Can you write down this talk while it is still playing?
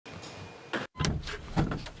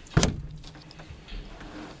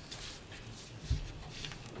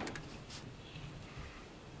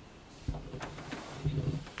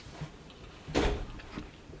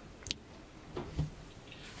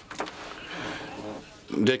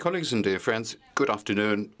Dear colleagues and dear friends, good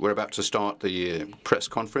afternoon. We're about to start the press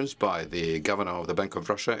conference by the Governor of the Bank of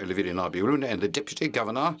Russia, Elvira Nabiullina, and the Deputy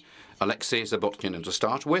Governor, Alexei Zabotkhin. And to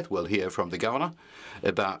start with, we'll hear from the Governor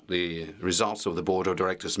about the results of the Board of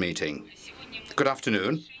Directors meeting. Good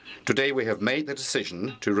afternoon. Today we have made the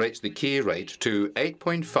decision to raise the key rate to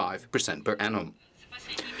 8.5% per annum.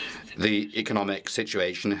 The economic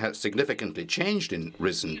situation has significantly changed in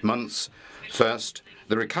recent months. First,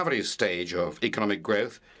 the recovery stage of economic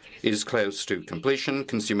growth is close to completion,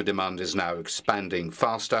 consumer demand is now expanding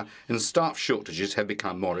faster, and staff shortages have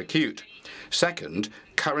become more acute. Second,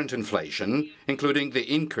 current inflation, including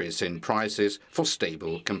the increase in prices for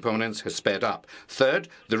stable components, has sped up. Third,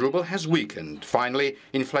 the ruble has weakened. Finally,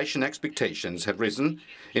 inflation expectations have risen.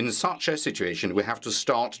 In such a situation, we have to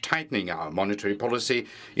start tightening our monetary policy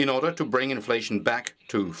in order to bring inflation back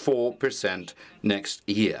to 4% next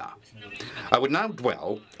year. I would now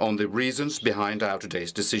dwell on the reasons behind our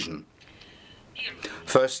today's decision.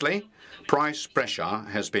 Firstly, price pressure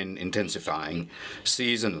has been intensifying.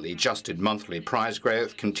 Seasonally adjusted monthly price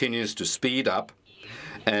growth continues to speed up,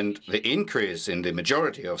 and the increase in the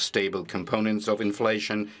majority of stable components of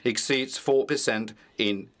inflation exceeds 4%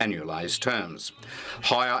 in annualized terms.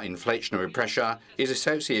 Higher inflationary pressure is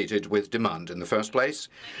associated with demand in the first place.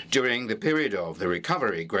 During the period of the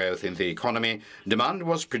recovery growth in the economy, demand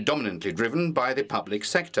was predominantly driven by the public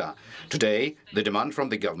sector. Today, the demand from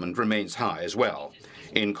the government remains high as well.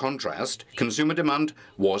 In contrast, consumer demand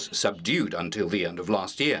was subdued until the end of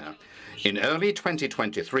last year. In early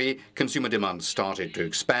 2023, consumer demand started to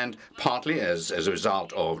expand, partly as a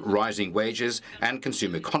result of rising wages and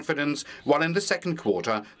consumer confidence, while in the second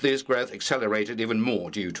quarter, this growth accelerated even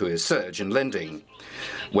more due to a surge in lending.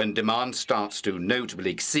 When demand starts to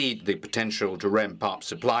notably exceed the potential to ramp up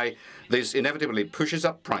supply, this inevitably pushes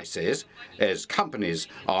up prices, as companies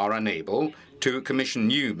are unable to commission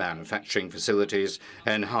new manufacturing facilities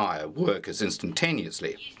and hire workers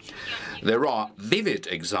instantaneously. There are vivid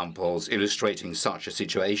examples illustrating such a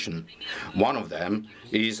situation. One of them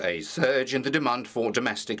is a surge in the demand for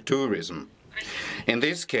domestic tourism. In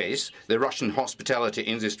this case, the Russian hospitality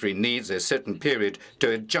industry needs a certain period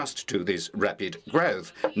to adjust to this rapid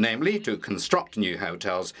growth, namely to construct new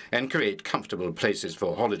hotels and create comfortable places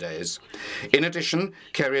for holidays. In addition,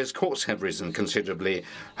 carriers' costs have risen considerably.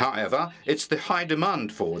 However, it's the high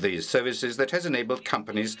demand for these services that has enabled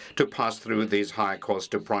companies to pass through these high costs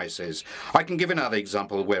to prices. I can give another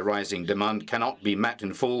example where rising demand cannot be met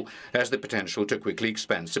in full, as the potential to quickly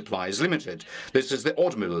expand supply is limited. This is the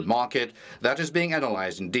automobile market that is being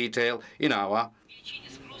analyzed in detail in our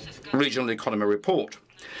regional economy report.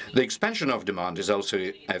 The expansion of demand is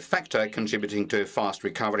also a factor contributing to a fast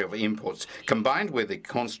recovery of imports. Combined with the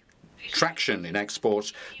contraction in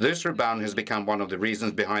exports, this rebound has become one of the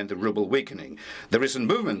reasons behind the ruble weakening. The recent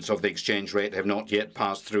movements of the exchange rate have not yet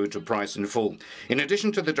passed through to price in full. In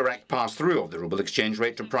addition to the direct pass-through of the ruble exchange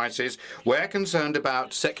rate to prices, we're concerned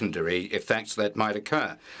about secondary effects that might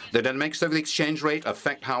occur. The dynamics of the exchange rate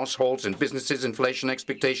affect households and businesses' inflation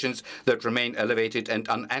expectations that remain elevated and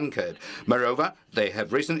unanchored. Moreover, they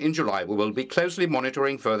have risen in July. We will be closely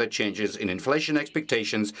monitoring further changes in inflation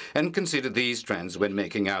expectations and consider these trends when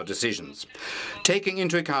making our decisions. Taking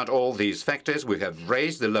into account all these factors, we have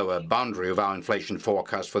raised the lower boundary of our inflation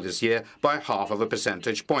forecast for this year by 0.5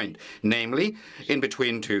 percentage point, namely in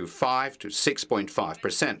between 5 to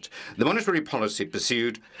 6.5%. The monetary policy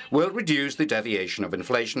pursued will reduce the deviation of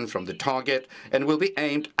inflation from the target and will be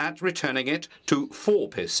aimed at returning it to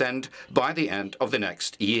 4% by the end of the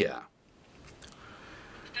next year.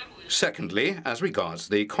 Secondly, as regards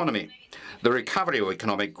the economy, the recovery of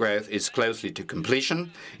economic growth is closely to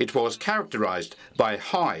completion. It was characterized by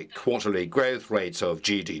high quarterly growth rates of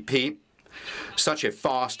GDP. Such a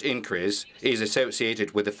fast increase is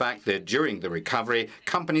associated with the fact that during the recovery,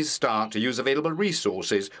 companies start to use available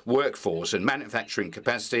resources, workforce and manufacturing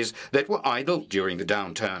capacities that were idle during the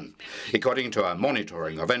downturn. According to our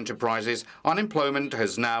monitoring of enterprises, unemployment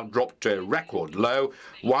has now dropped to a record low,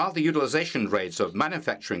 while the utilization rates of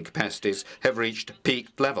manufacturing capacities have reached peak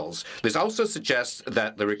levels. This also suggests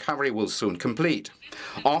that the recovery will soon complete.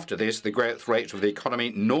 After this, the growth rate of the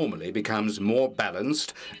economy normally becomes more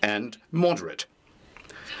balanced and moderate.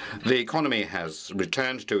 The economy has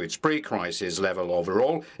returned to its pre-crisis level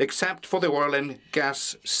overall, except for the oil and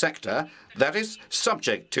gas sector that is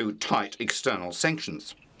subject to tight external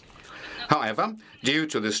sanctions. However, due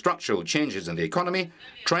to the structural changes in the economy,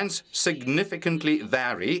 trends significantly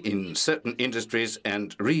vary in certain industries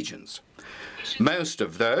and regions. Most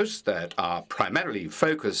of those that are primarily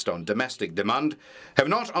focused on domestic demand have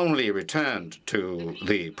not only returned to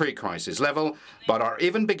the pre-crisis level, but are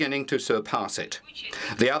even beginning to surpass it.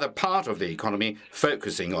 The other part of the economy,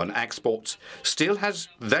 focusing on exports, still has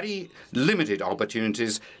very limited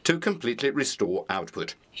opportunities to completely restore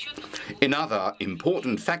output. Another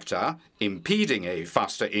important factor impeding a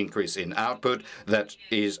faster increase in output that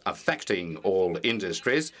is affecting all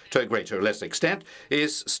industries to a greater or less extent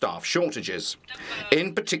is staff shortages.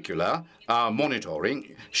 In particular, our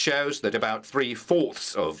monitoring shows that about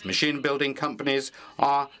 3/4 of machine-building companies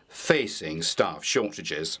are facing staff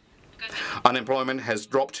shortages. Unemployment has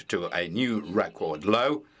dropped to a new record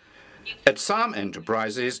low. At some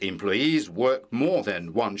enterprises, employees work more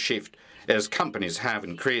than one shift, as companies have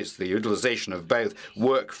increased the utilization of both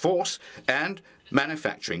workforce and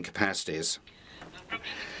manufacturing capacities.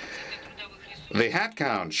 The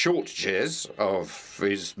headcount shortages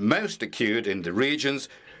is most acute in the regions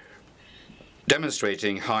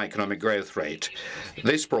demonstrating high economic growth rate.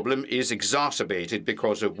 This problem is exacerbated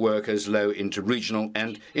because of workers' low interregional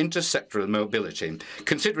and intersectoral mobility.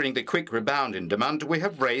 Considering the quick rebound in demand, we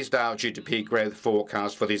have raised our GDP growth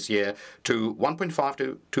forecast for this year to 1.5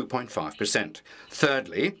 to 2.5%.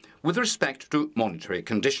 Thirdly, with respect to monetary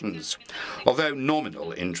conditions. Although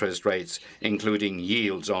nominal interest rates, including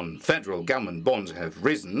yields on federal government bonds, have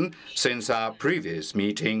risen since our previous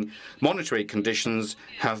meeting, monetary conditions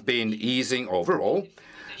have been easing overall,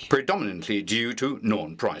 predominantly due to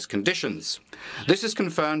non-price conditions. This is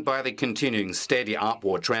confirmed by the continuing steady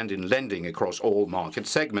upward trend in lending across all market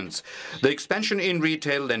segments. The expansion in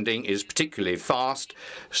retail lending is particularly fast.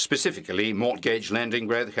 Specifically, mortgage lending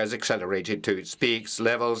growth has accelerated to its peaks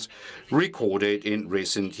levels recorded in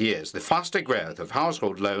recent years. The faster growth of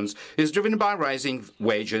household loans is driven by rising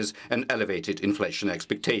wages and elevated inflation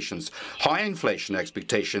expectations. High inflation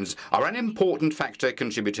expectations are an important factor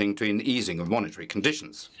contributing to an easing of monetary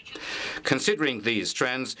conditions. Considering these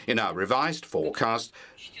trends in our revised forecast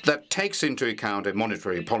that takes into account a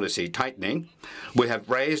monetary policy tightening, we have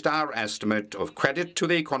raised our estimate of credit to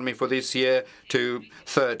the economy for this year to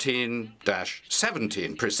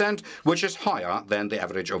 13-17%, which is higher than the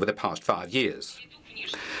average over the past 5 years.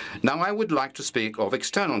 Now I would like to speak of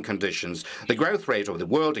external conditions. The growth rate of the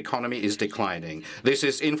world economy is declining. This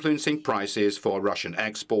is influencing prices for Russian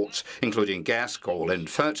exports, including gas, coal and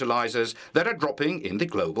fertilizers that are dropping in the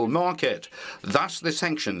global market. Thus, the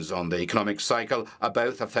sanctions on the economic cycle are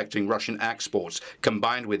both affecting Russian exports,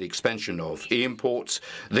 combined with the expansion of imports.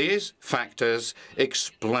 These factors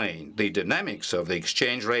explain the dynamics of the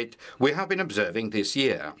exchange rate we have been observing this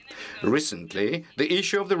year. Recently, the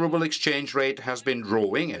issue of the ruble exchange rate has been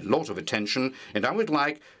drawing a lot of attention, and I would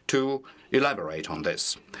like to elaborate on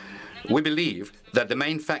this. We believe that the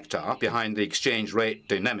main factor behind the exchange rate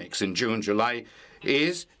dynamics in June-July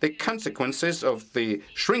is the consequences of the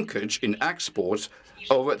shrinkage in exports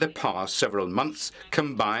over the past several months,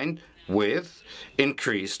 combined with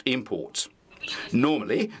increased imports.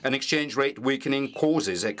 Normally, an exchange rate weakening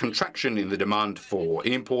causes a contraction in the demand for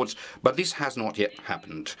imports, but this has not yet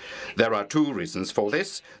happened. There are two reasons for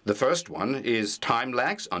this. The first one is time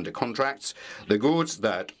lags under contracts. The goods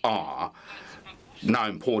that are now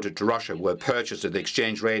imported to Russia were purchased at the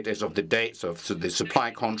exchange rate as of the dates of the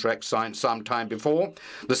supply contract signed some time before.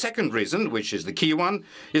 The second reason, which is the key one,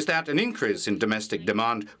 is that an increase in domestic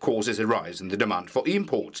demand causes a rise in the demand for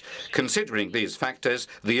imports. Considering these factors,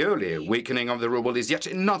 the earlier weakening of the ruble is yet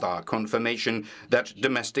another confirmation that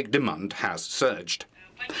domestic demand has surged.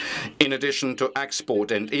 In addition to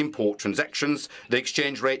export and import transactions, the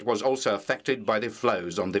exchange rate was also affected by the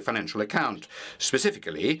flows on the financial account.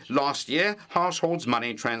 Specifically, last year, households'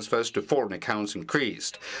 money transfers to foreign accounts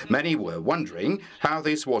increased. Many were wondering how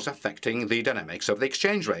this was affecting the dynamics of the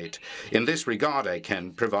exchange rate. In this regard, I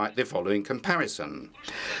can provide the following comparison.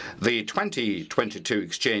 The 2022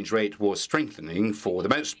 exchange rate was strengthening for the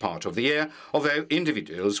most part of the year, although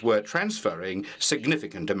individuals were transferring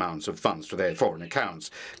significant amounts of funds to their foreign accounts.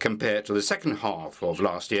 Compared to the second half of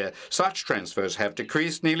last year, such transfers have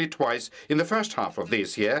decreased nearly twice in the first half of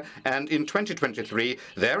this year, and in 2023,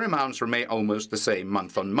 their amounts remain almost the same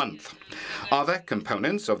month on month. Other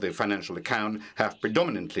components of the financial account have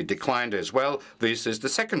predominantly declined as well. This is the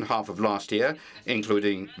second half of last year,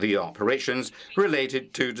 including the operations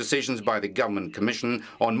related to decisions by the Government Commission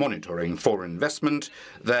on monitoring foreign investment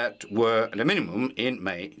that were at a minimum in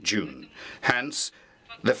May-June. Hence,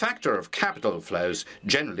 the factor of capital flows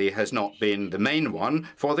generally has not been the main one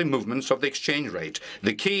for the movements of the exchange rate.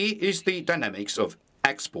 The key is the dynamics of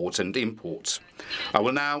exports and imports. I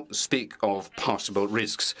will now speak of possible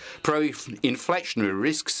risks. Pro-inflationary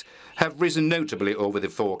risks have risen notably over the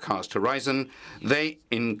forecast horizon. They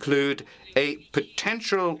include a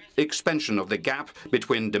potential expansion of the gap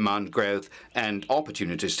between demand growth and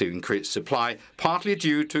opportunities to increase supply, partly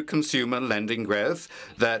due to consumer lending growth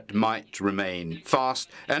that might remain fast,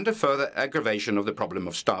 and a further aggravation of the problem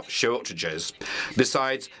of staff shortages.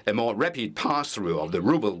 Besides, a more rapid pass-through of the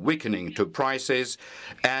ruble weakening to prices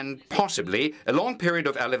and possibly a long period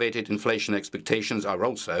of elevated inflation expectations are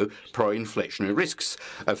also pro-inflationary risks.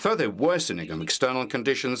 A further worsening of external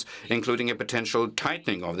conditions, including a potential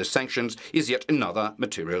tightening of the sanctions, is yet another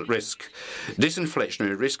material risk.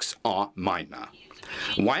 Disinflationary risks are minor.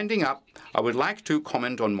 Winding up, I would like to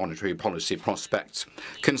comment on monetary policy prospects.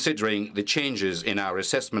 Considering the changes in our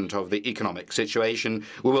assessment of the economic situation,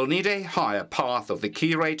 we will need a higher path of the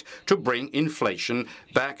key rate to bring inflation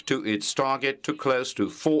back to its target to close to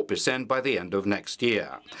 4% by the end of next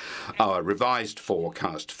year. Our revised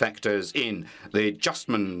forecast factors in the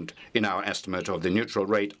adjustment in our estimate of the neutral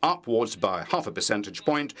rate upwards by half a percentage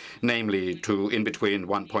point, namely to in between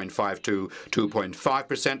 1.5 to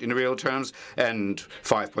 2.5% in real terms and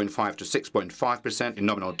 5.5 to 6.5% in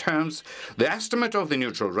nominal terms. The estimate of the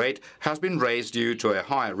neutral rate has been raised due to a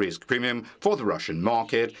higher risk premium for the Russian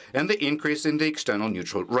market and the increase in the external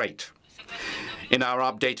neutral rate. In our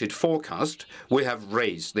updated forecast, we have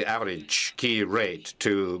raised the average key rate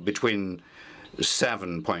to between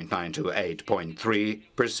 7.9 to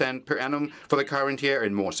 8.3% per annum for the current year,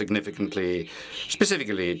 and more significantly,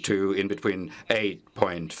 specifically to in between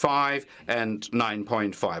 8.5 and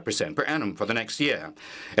 9.5% per annum for the next year.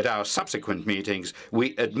 At our subsequent meetings,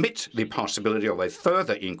 we admit the possibility of a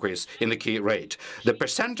further increase in the key rate. The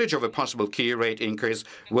percentage of a possible key rate increase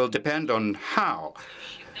will depend on how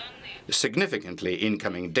significantly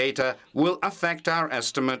incoming data will affect our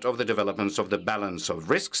estimate of the developments of the balance of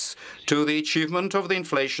risks to the achievement of the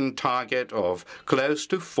inflation target of close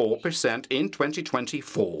to 4% in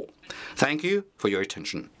 2024. Thank you for your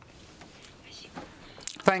attention.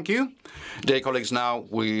 Thank you. Dear colleagues, now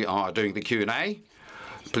we are doing the Q&A.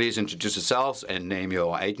 Please introduce yourselves and name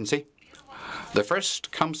your agency. The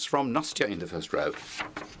first comes from Nastya in the first row.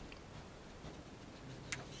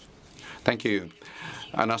 Thank you.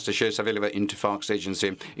 Anastasia Savelova, Interfax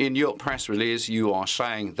Agency. In your press release, you are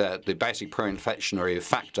saying that the basic pro-inflationary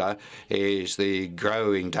factor is the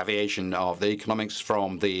growing deviation of the economics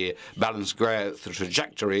from the balanced growth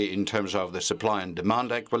trajectory in terms of the supply and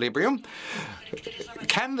demand equilibrium.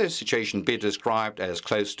 Can this situation be described as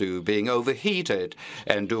close to being overheated?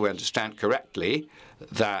 And do I understand correctly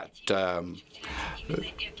that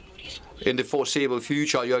in the foreseeable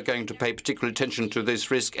future, you're going to pay particular attention to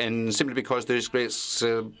this risk, and simply because this risk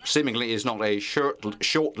seemingly is not a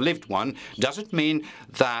short-lived one, does it mean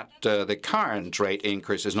that the current rate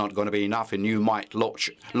increase is not going to be enough and you might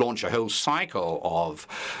launch a whole cycle of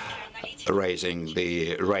raising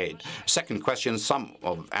the rate? Second question, some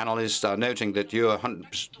of analysts are noting that your 100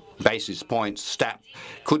 basis points step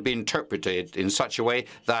could be interpreted in such a way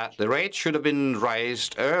that the rate should have been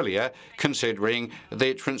raised earlier, considering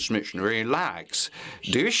the transmissionary lags.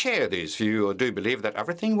 Do you share this view, or do you believe that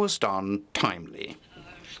everything was done timely?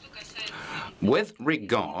 With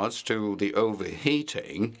regards to the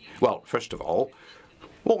overheating, well, first of all,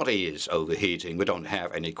 what is overheating? We don't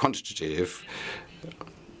have any quantitative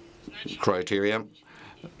criteria.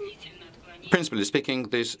 Principally speaking,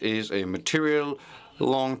 this is a material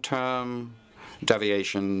long-term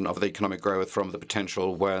deviation of the economic growth from the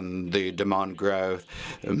potential when the demand growth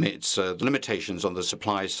meets limitations on the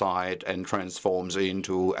supply side and transforms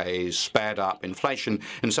into a sped-up inflation.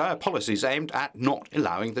 And so our policy is aimed at not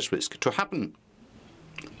allowing this risk to happen.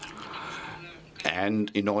 And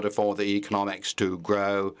in order for the economics to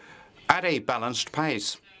grow at a balanced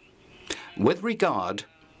pace. With regard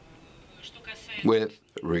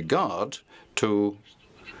to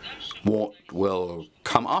what will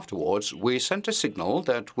come afterwards, we sent a signal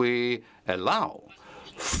that we allow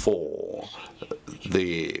for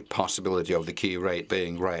the possibility of the key rate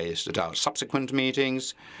being raised at our subsequent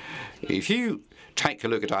meetings. If you take a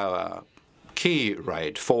look at our key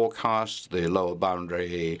rate forecast, the lower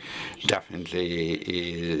boundary definitely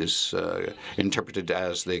is interpreted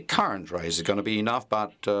as the current raise is going to be enough,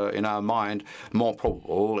 but in our mind, more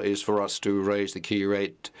probable is for us to raise the key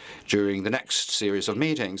rate during the next series of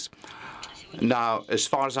meetings. Now, as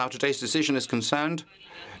far as our today's decision is concerned,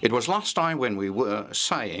 it was last time when we were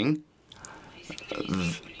saying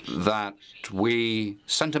that we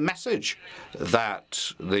sent a message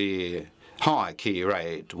that the high key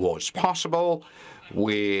rate was possible.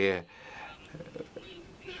 We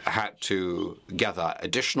had to gather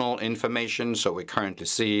additional information, so we currently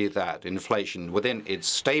see that inflation within its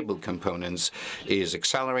stable components is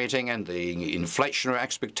accelerating and the inflationary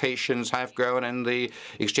expectations have grown and the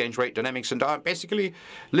exchange rate dynamics and are basically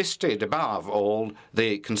listed above all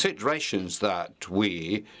the considerations that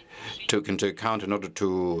we took into account in order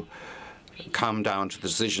to come down to the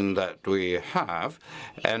decision that we have.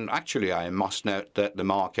 And actually, I must note that the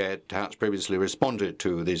market has previously responded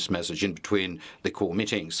to this message in between the core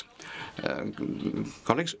meetings.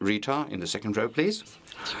 Colleagues, Rita in the second row, please.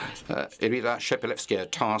 Elvira Nabiullina,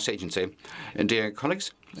 TASS agency. Dear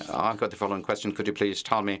colleagues, I've got the following question. Could you please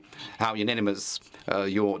tell me how unanimous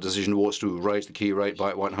your decision was to raise the key rate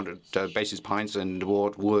by 100 basis points, and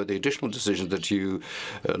what were the additional decisions that you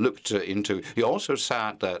looked into? You also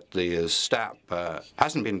said that the step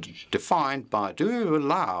hasn't been defined, but do you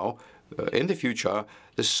allow in the future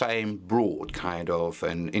the same broad kind of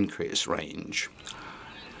an increase range?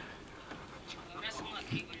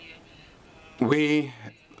 We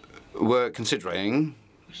were considering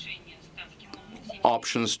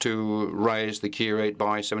options to raise the key rate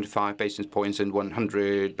by 75 basis points and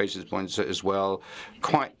 100 basis points as well,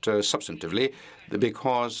 quite substantively,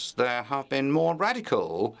 because there have been more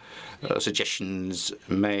radical suggestions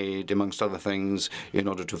made, amongst other things, in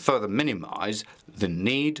order to further minimize the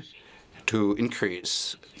need to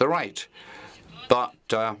increase the rate. But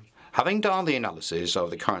having done the analysis of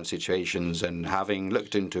the current situations and having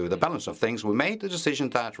looked into the balance of things, we made the decision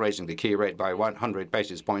that raising the key rate by 100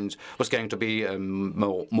 basis points was going to be a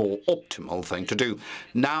more optimal thing to do.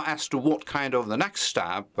 Now, as to what kind of the next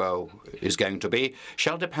step is going to be,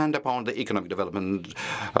 shall depend upon the economic development,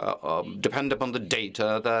 depend upon the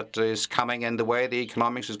data that is coming and the way the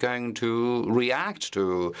economics is going to react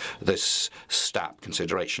to this step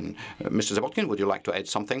consideration. Mr. Zabotkin, would you like to add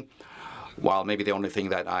something? Well, maybe the only thing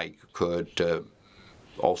that I could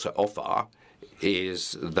also offer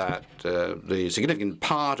is that the significant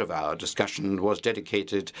part of our discussion was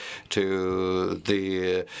dedicated to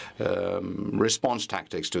the response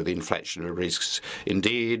tactics to the inflationary risks.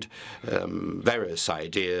 Indeed, various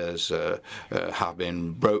ideas have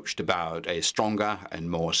been broached about a stronger and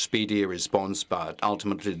more speedy response, but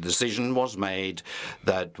ultimately the decision was made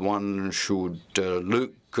that one should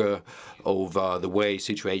look over the way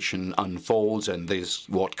situation unfolds and this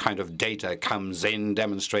what kind of data comes in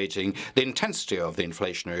demonstrating the intensity of the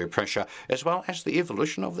inflationary pressure as well as the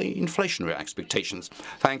evolution of the inflationary expectations.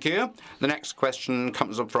 Thank you. The next question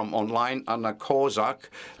comes up from online. Anna Kozak,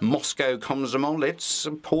 Moscow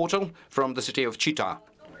Komsomolets portal from the city of Chita.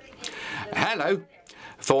 Hello.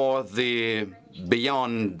 For the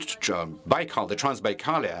beyond Baikal, the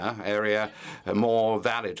Transbaikalia area, more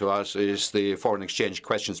valid to us is the foreign exchange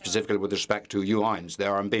question, specifically with respect to yuans, the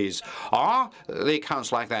RMBs. Are the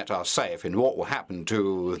accounts like that are safe, and what will happen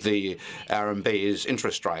to the RMB's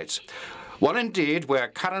interest rates? Well, indeed, we're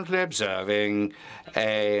currently observing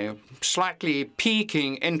a slightly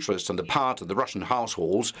peaking interest on the part of the Russian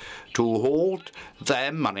households to hold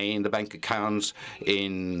their money in the bank accounts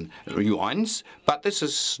in yuans, but this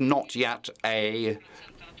is not yet a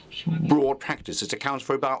broad practice. It accounts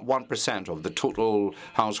for about 1% of the total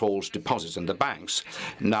households' deposits in the banks.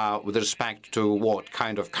 Now, with respect to what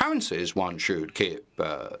kind of currencies one should keep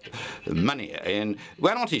money in,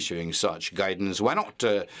 we're not issuing such guidance. We're not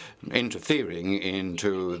interfering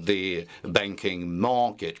into the banking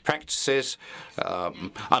market practices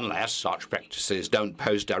unless such practices don't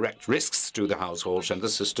pose direct risks to the households and the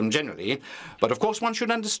system generally. But of course, one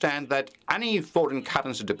should understand that any foreign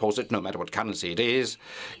currency deposit, no matter what currency it is,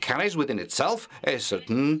 carries within itself a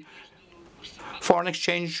certain foreign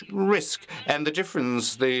exchange risk, and the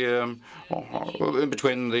difference between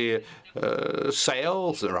the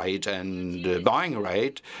sales rate and buying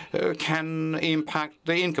rate can impact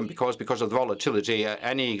the income because of the volatility.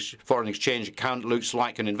 Any foreign exchange account looks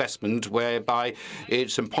like an investment whereby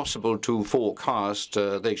it's impossible to forecast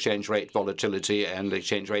the exchange rate volatility and the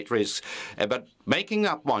exchange rate risks. But making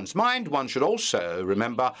up one's mind, one should also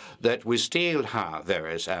remember that we still have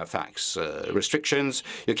various FX restrictions.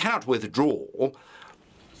 You cannot withdraw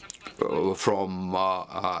from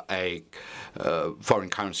a foreign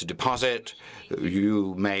currency deposit.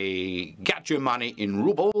 You may get your money in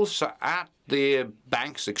rubles at the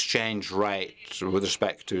bank's exchange rate with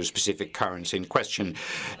respect to a specific currency in question.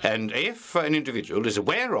 And if an individual is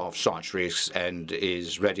aware of such risks and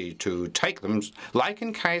is ready to take them, like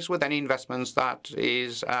in case with any investments, that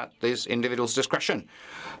is at this individual's discretion.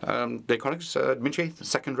 Dear colleagues, Dmitry, the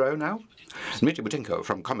second row now. Dmitry Butenko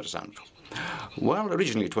from Kommersant. Well,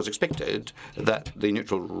 originally it was expected that the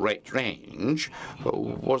neutral rate range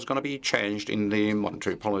was going to be changed in the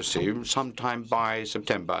monetary policy sometime by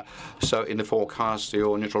September. So in the forecast,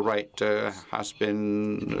 your neutral rate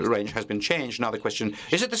range has been changed. Now the question,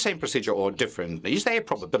 is it the same procedure or different? Is there a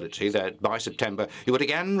probability that by September you would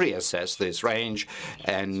again reassess this range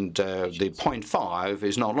and the 0.5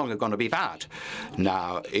 is no longer going to be that?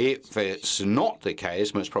 Now, if it's not the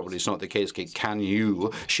case, most probably it's not the case, can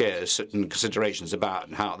you share certain considerations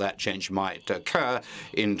about how that change might occur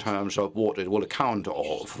in terms of what it will account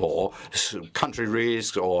for country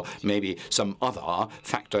risks or maybe some other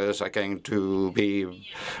factors are going to be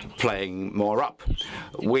playing more up?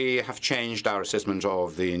 We have changed our assessment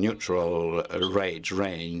of the neutral rate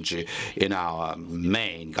range in our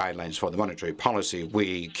main guidelines for the monetary policy.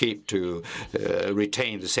 We keep to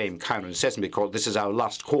retain the same kind of assessment because this is our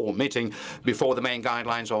last core meeting before the main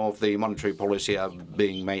guidelines of the monetary policy are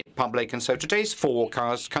being made public, and so today's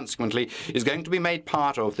forecast consequently is going to be made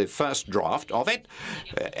part of the first draft of it,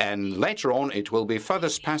 and later on it will be further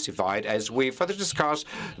specified as we further discuss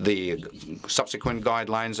the subsequent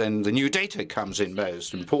guidelines and the new data comes in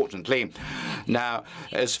most importantly. Now,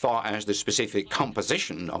 as far as the specific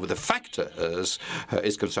composition of the factors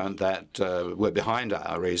is concerned that were behind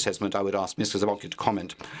our reassessment, I would ask Mr. Zabotkin to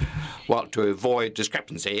comment. Well, to avoid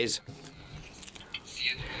discrepancies,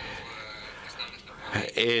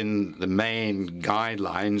 in the main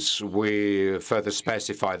guidelines, we further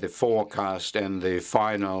specify the forecast, and the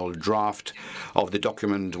final draft of the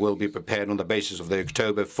document will be prepared on the basis of the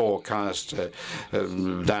October forecast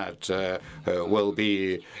that will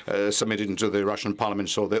be submitted into the Russian Parliament.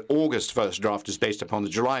 So the August first draft is based upon the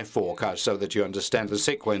July forecast, so that you understand the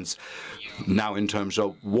sequence. Now, in terms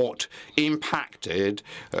of what impacted,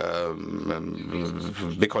 because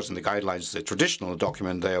in the guidelines, the traditional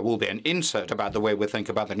document, there will be an insert about the way we think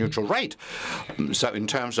about the neutral rate. So in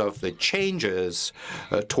terms of the changes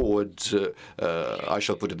towards, I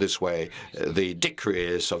shall put it this way, the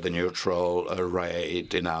decrease of the neutral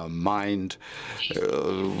rate in our mind,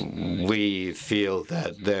 we feel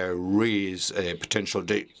that there is a potential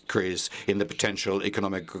decrease in the potential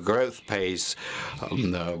economic growth pace,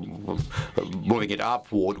 moving it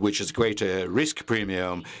upward, which is greater risk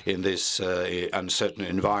premium in this uncertain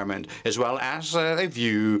environment, as well as a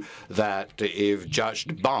view that if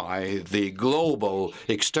judged by the global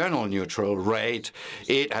external neutral rate,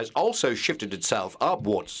 it has also shifted itself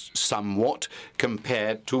upwards somewhat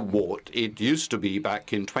compared to what it used to be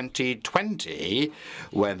back in 2020,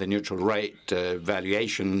 when the neutral rate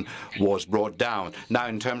valuation was brought down. Now,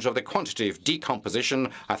 in terms of the quantitative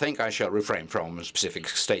decomposition, I think I shall refrain from a specific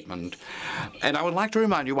statement. And I would like to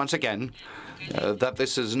remind you once again that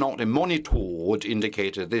this is not a monitored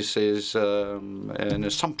indicator. This is an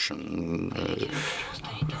assumption,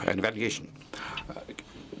 an evaluation.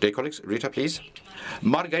 Dear colleagues, Rita, please.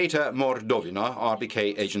 Margarita Mordovina,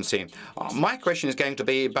 RBK Agency. My question is going to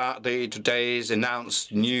be about today's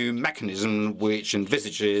announced new mechanism which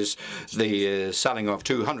envisages the selling of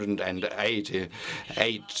 288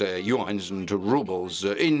 yuans into rubles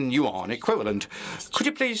in yuan equivalent. Could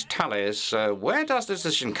you please tell us where does this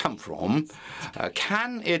decision come from?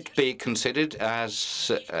 Can it be considered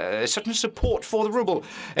as a certain support for the ruble?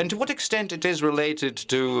 And to what extent it is related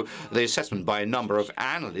to the assessment by a number of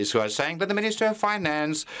analysts who are saying that the Minister of Finance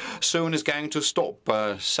soon is going to stop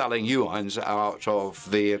selling yuans out of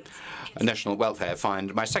the National Welfare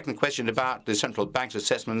Fund. My second question about the central bank's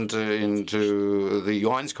assessment into the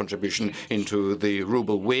yuan's contribution into the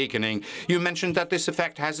ruble weakening. You mentioned that this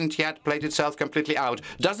effect hasn't yet played itself completely out.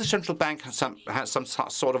 Does the central bank have some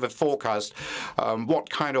sort of a forecast what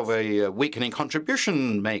kind of a weakening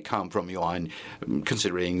contribution may come from yuan,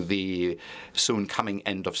 considering the soon coming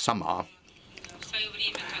end of summer?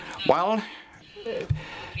 Well,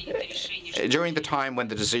 during the time when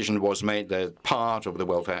the decision was made that part of the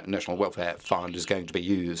National Welfare Fund is going to be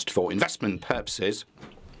used for investment purposes,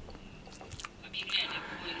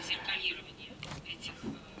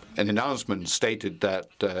 an announcement stated that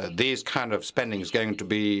this kind of spending is going to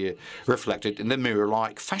be reflected in the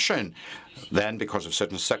mirror-like fashion. Then, because of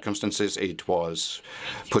certain circumstances, it was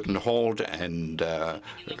put on hold, and there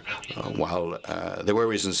were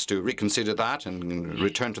reasons to reconsider that and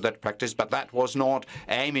return to that practice, but that was not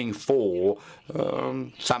aiming for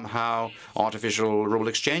somehow artificial ruble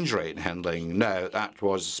exchange rate handling. No, that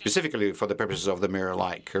was specifically for the purposes of the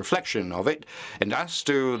mirror-like reflection of it. And as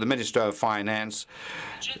to the Minister of Finance,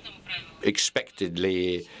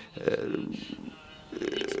 expectedly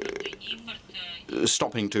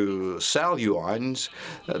stopping to sell yuans,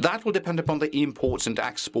 that will depend upon the imports and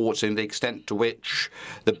exports and the extent to which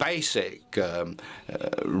the basic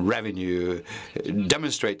revenue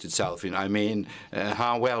demonstrates itself.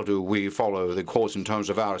 How well do we follow the course in terms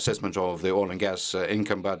of our assessment of the oil and gas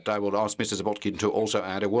income? But I will ask Mr. Zabotkin to also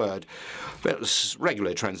add a word. Well,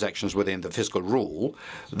 regular transactions within the fiscal rule,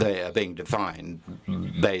 they are being defined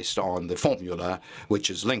based on the formula which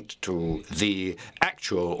is linked to the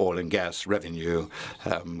actual oil and gas revenue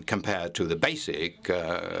compared to the basic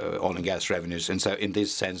oil and gas revenues. And so in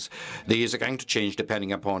this sense, these are going to change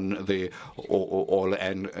depending upon the oil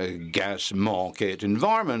and gas market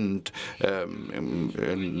environment, including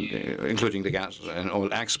the gas and oil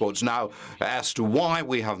exports. Now, as to why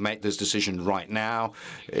we have made this decision right now,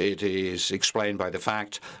 it is explained by the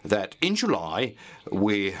fact that in July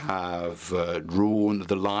we have drawn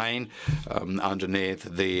the line underneath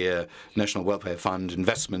the National Welfare Fund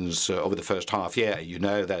investments over the first half year. You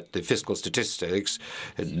know that the fiscal statistics,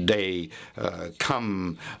 they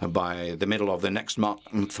come by the middle of the next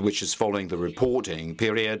month, which is following the reporting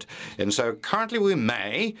period. And so currently we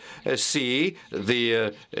may see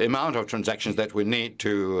the amount of transactions that we need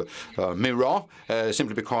to mirror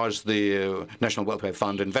simply because the National Welfare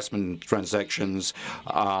Fund investment transactions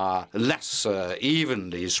are less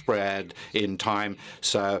evenly spread in time.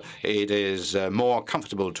 So it is more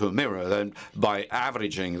comfortable to mirror than by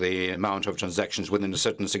averaging the amount of transactions within a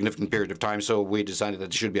certain significant period of time. So we decided that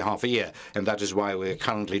it should be half a year, and that is why we're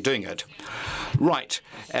currently doing it. Right.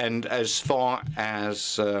 And as far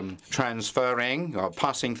as transferring or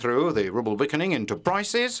passing through the ruble weakening into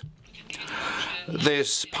prices,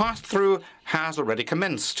 this pass-through has already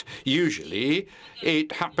commenced. Usually,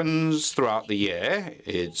 it happens throughout the year.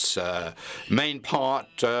 Its main part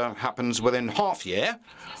happens within half year.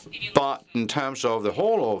 But in terms of the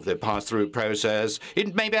whole of the pass-through process,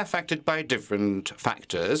 it may be affected by different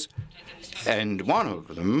factors. And one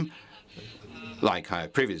of them, like I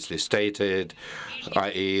previously stated,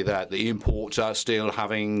 i.e. that the imports are still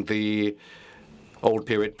having the old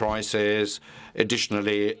period prices.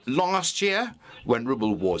 Additionally, last year, when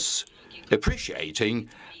ruble was appreciating,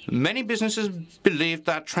 many businesses believed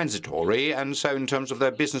that transitory, and so in terms of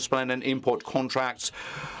their business plan and import contracts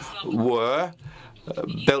were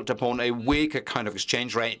built upon a weaker kind of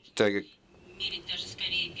exchange rate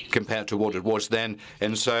compared to what it was then.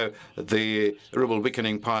 And so the ruble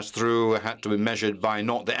weakening pass-through had to be measured by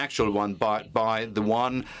not the actual one, but by the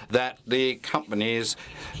one that the companies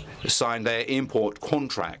signed their import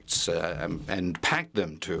contracts and pegged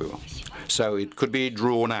them to. So it could be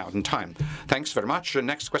drawn out in time. Thanks very much.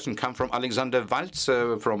 Next question comes from Alexander Waltz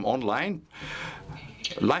from online.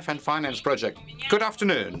 Life and Finance Project. Good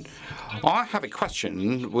afternoon. I have a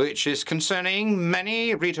question which is concerning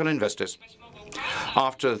many retail investors.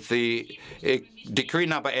 After the decree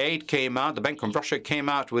number 8 came out, the Bank of Russia came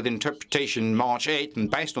out with interpretation March 8th, and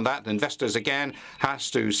based on that, investors again has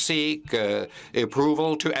to seek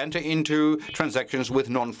approval to enter into transactions with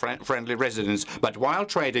non-friendly residents. But while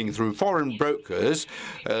trading through foreign brokers,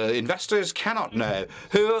 investors cannot know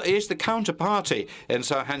who is the counterparty. And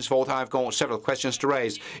so henceforth, I've got several questions to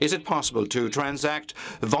raise. Is it possible to transact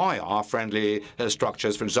via friendly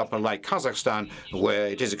structures, for example, like Kazakhstan, where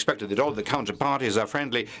it is expected that all the counterparties are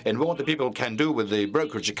friendly, and what the people can do with the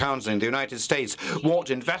brokerage accounts in the United States, what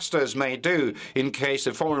investors may do in case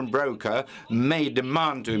a foreign broker may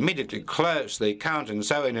demand to immediately close the account, and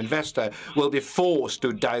so an investor will be forced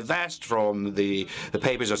to divest from the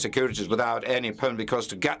papers or securities without any payment, because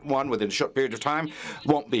to get one within a short period of time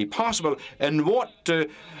won't be possible. And what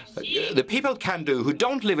the people can do who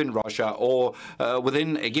don't live in Russia or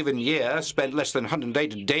within a given year spend less than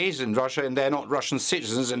 180 days in Russia, and they're not Russian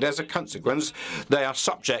citizens, and as a consequence they are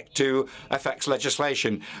subject to FX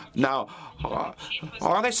legislation. Now,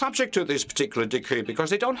 are they subject to this particular decree because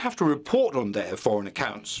they don't have to report on their foreign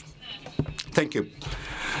accounts? Thank you.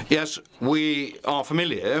 Yes, we are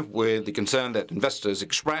familiar with the concern that investors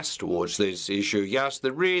express towards this issue. Yes,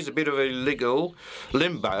 there is a bit of a legal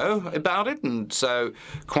limbo about it, and so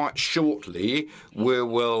quite shortly we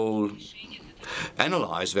will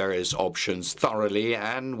analyze various options thoroughly,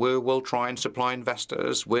 and we will try and supply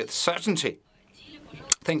investors with certainty.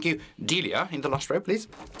 Thank you. Delia, in the last row, please.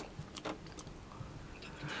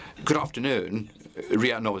 Good afternoon.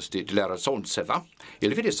 RIA Novosti Dilara Solntseva.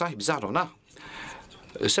 Elvira Nabiullina.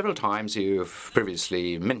 Several times you've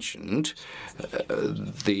previously mentioned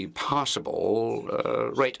the possible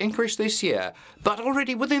rate increase this year, but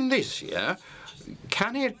already within this year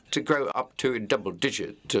can it grow up to a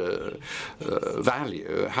double-digit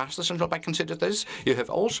value? Has the central bank considered this? You have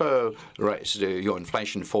also raised your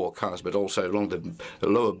inflation forecast, but also along the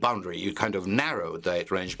lower boundary, you kind of narrowed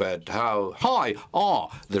that range. But how high are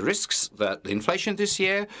the risks that the inflation this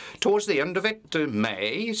year, towards the end of it,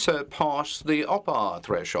 may surpass the upper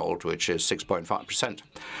threshold, which is 6.5%?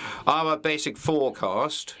 Our basic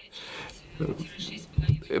forecast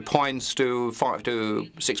points to 5 to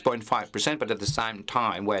 6.5%, but at the same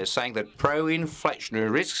time, we're saying that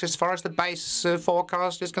pro-inflationary risks, as far as the base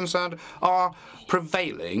forecast is concerned, are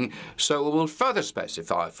prevailing. So we will further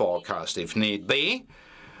specify forecast if need be,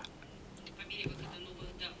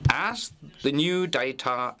 as the new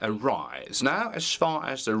data arise. Now, as far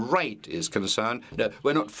as the rate is concerned, no,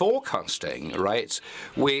 we're not forecasting rates.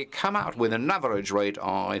 We come out with an average rate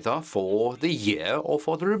either for the year or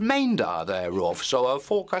for the remainder thereof. So our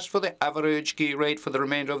forecast for the average key rate for the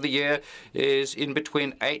remainder of the year is in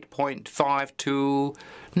between 8.5 to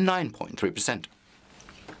 9.3%.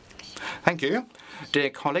 Thank you. Dear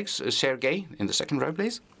colleagues, Sergei, in the second row,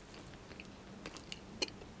 please.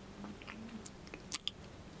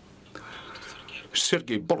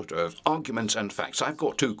 Sergei Bolotov, Arguments and Facts. I've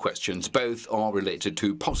got two questions. Both are related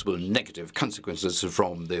to possible negative consequences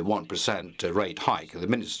from the 1% rate hike.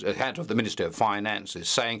 The head of the Ministry of Finance is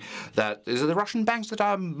saying that the Russian banks that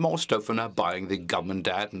are most often are buying the government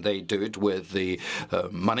debt, and they do it with the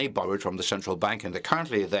money borrowed from the central bank, and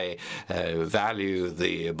currently they value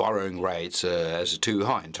the borrowing rates as too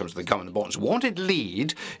high in terms of the government bonds. Won't it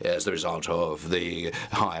lead, as the result of the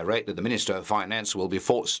higher rate, that the Minister of Finance will be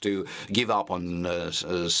forced to give up on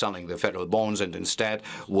selling the federal bonds and instead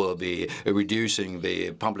will be reducing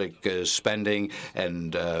the public spending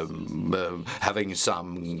and having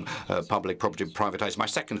some public property privatized? My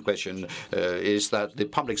second question is that the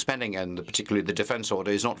public spending and particularly the defense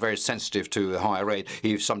order is not very sensitive to a higher rate.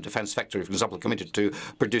 If some defense factory, for example, committed to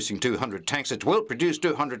producing 200 tanks, it will produce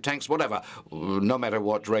 200 tanks, whatever, no matter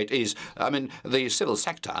what rate is. I mean, the civil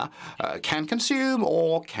sector can consume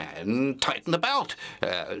or can tighten the belt.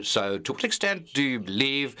 So to what extent do you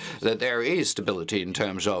believe that there is stability in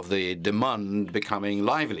terms of the demand becoming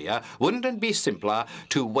livelier? Wouldn't it be simpler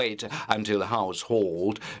to wait until the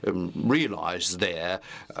household realize their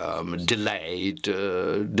delayed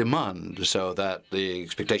demand so that the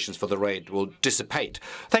expectations for the rate will dissipate?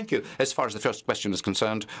 Thank you. As far as the first question is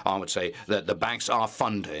concerned, I would say that the banks are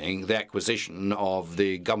funding the acquisition of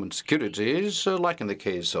the government securities, like in the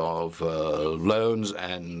case of loans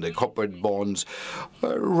and the corporate bonds,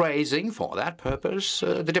 raising for that purpose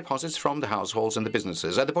the deposits from the households and the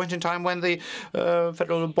businesses. At the point in time when the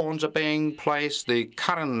federal bonds are being placed, the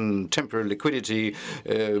current temporary liquidity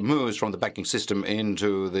moves from the banking system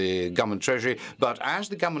into the government treasury. But as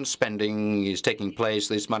the government spending is taking place,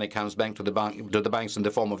 this money comes back to the banks in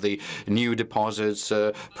the form of the new deposits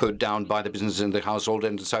put down by the business and the household.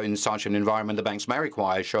 And so in such an environment, the banks may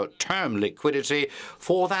require short-term liquidity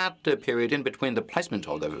for that period in between the placement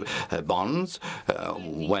of the bonds,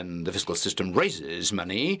 when the fiscal system raises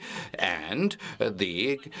money, and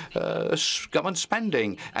the government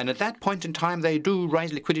spending. And at that point in time, they do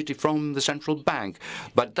raise liquidity from the central bank.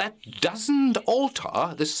 But that doesn't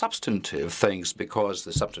alter the substantive things, because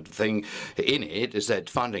the substantive thing in it is that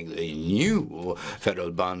funding the new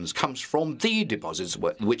federal bonds comes from the deposits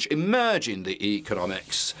which emerge in the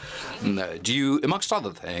economics due, amongst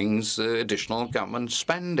other things, additional government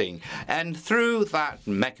spending. And through that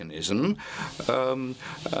mechanism,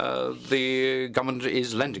 the government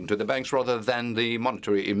is lending to the banks rather than the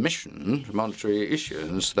monetary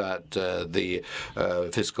issuance that the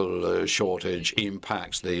fiscal shortage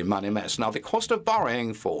impacts the money mess. Now, the cost of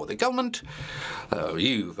borrowing for the government,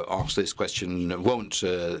 you've asked this question, won't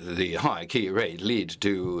the high key rate lead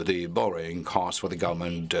to the borrowing cost for the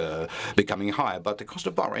government becoming higher? But the cost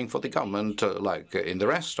of borrowing for the government, like in the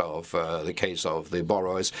rest of the case of the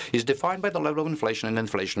borrowers, is defined by the level of inflation and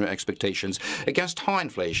inflationary expectations. Against high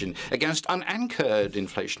inflation, against unanchored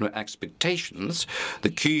inflationary expectations, the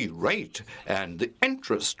key rate and the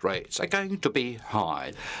interest rates are going to be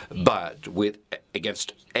high. But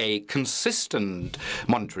against a consistent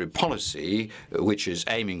monetary policy, which is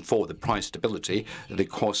aiming for the price stability, the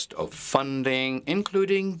cost of funding,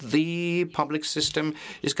 including the public system,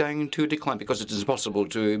 is going to decline, because it is possible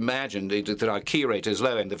to imagine that our key rate is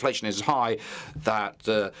low and inflation is high, that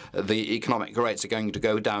the economic rates are going to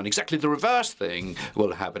go down. Exactly the reverse thing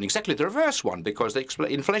will happen, exactly the reverse one, because the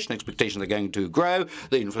inflation expectations are going to grow,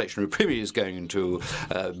 the inflationary period is going to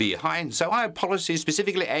be high. And so our policy is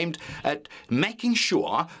specifically aimed at making making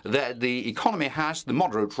sure that the economy has the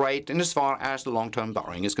moderate rate in as far as the long-term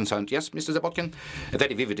borrowing is concerned. Yes, Mr. Zabotkin? A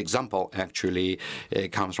very vivid example actually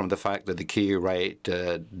comes from the fact that the key rate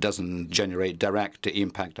doesn't generate direct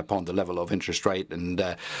impact upon the level of interest rate, and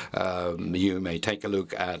you may take a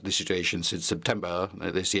look at the situation since September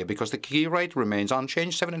this year, because the key rate remains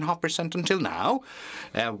unchanged, 7.5% until now,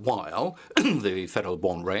 while the federal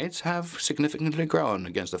bond rates have significantly grown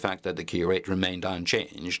against the fact that the key rate remained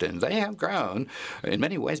unchanged. And they have grown in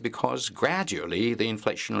many ways because gradually the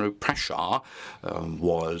inflationary pressure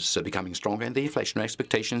was becoming stronger and the inflationary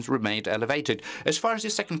expectations remained elevated. As far as the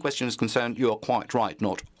second question is concerned, you are quite right.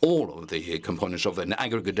 Not all of the components of the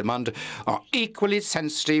aggregate demand are equally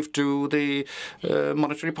sensitive to the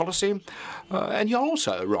monetary policy. And you're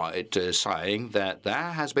also right saying that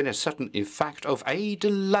there has been a certain effect of a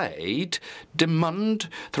delayed demand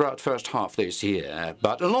throughout the first half this year.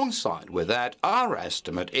 But alongside with that, our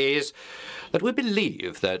estimate is that we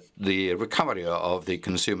believe that the recovery of the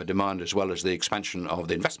consumer demand as well as the expansion of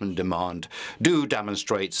the investment demand do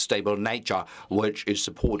demonstrate stable nature, which is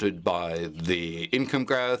supported by the income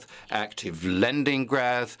growth, active lending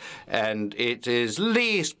growth, and it is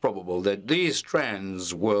least probable that these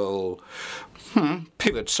trends will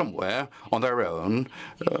pivot somewhere on their own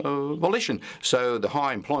volition. So the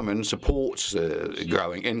high employment supports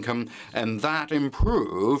growing income, and that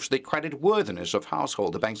improves the credit worthiness of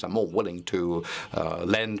households. The banks are more willing to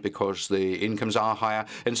lend because the incomes are higher,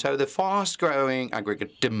 and so the fast-growing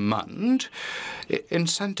aggregate demand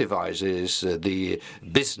incentivizes the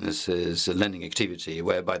businesses' lending activity,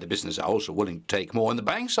 whereby the businesses are also willing to take more, and the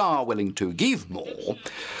banks are willing to give more.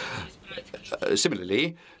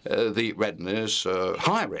 Similarly, the readiness,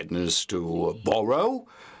 high readiness to borrow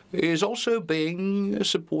is also being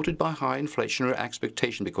supported by high inflationary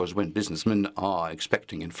expectation, because when businessmen are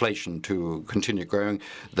expecting inflation to continue growing,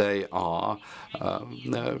 they are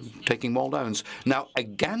taking more loans. Now,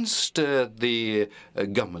 against the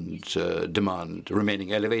government demand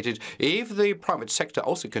remaining elevated, if the private sector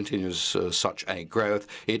also continues such a growth,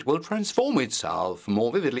 it will transform itself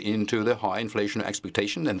more vividly into the high inflation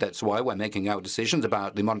expectation, and that's why we're making our decisions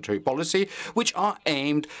about the monetary policy, which are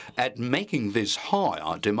aimed at making this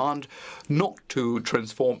higher demand not to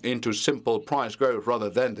transform into simple price growth rather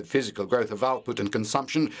than the physical growth of output and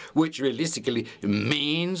consumption, which realistically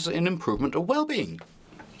means an improvement of well-being.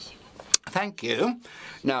 Thank you.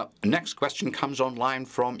 Now, next question comes online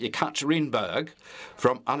from Yekaterinburg,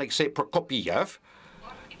 from Alexei Prokopiev.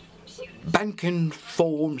 Bank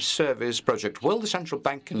Inform Service Project. Will the central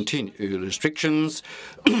bank continue restrictions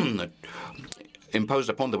imposed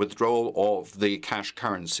upon the withdrawal of the cash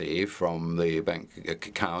currency from the bank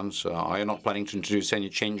accounts? Are you not planning to introduce any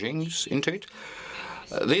changes into it?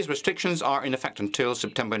 These restrictions are in effect until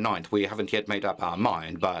September 9th. We haven't yet made up our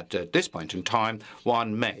mind, but at this point in time,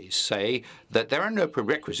 one may say that there are no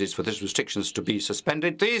prerequisites for these restrictions to be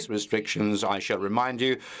suspended. These restrictions, I shall remind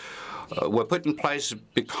you, were put in place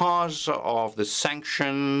because of the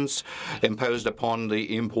sanctions imposed upon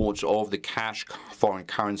the imports of the cash foreign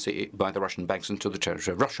currency by the Russian banks into the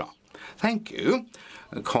territory of Russia. Thank you.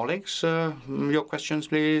 Colleagues, your questions,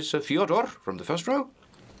 please. Fyodor, from the first row.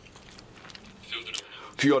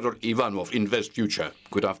 Fyodor Ivanov, Invest Future.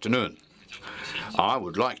 Good afternoon. I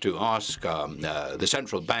would like to ask, the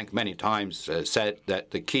central bank many times said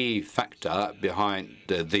that the key factor behind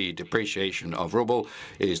the depreciation of ruble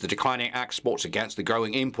is the declining exports against the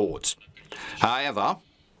growing imports. However,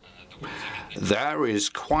 there is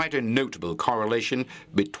quite a notable correlation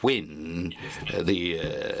between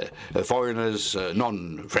the foreigners,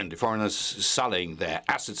 non-friendly foreigners, selling their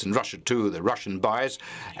assets in Russia to the Russian buyers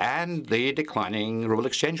and the declining ruble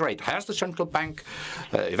exchange rate. Has the central bank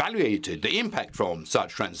evaluated the impact from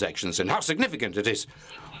such transactions and how significant it is?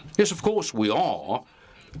 Yes, of course, we are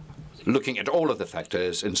looking at all of the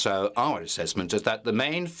factors, and so our assessment is that the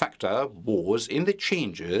main factor was in the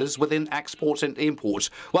changes within exports and imports.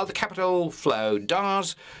 While the capital flow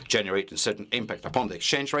does generate a certain impact upon the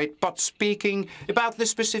exchange rate, but speaking about the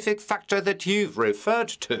specific factor that you've referred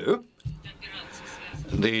to,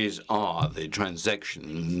 these are the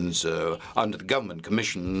transactions under the government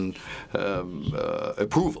commission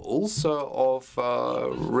approvals of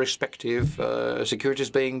respective securities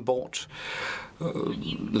being bought,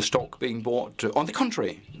 the stock being bought. On the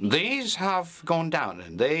contrary, these have gone down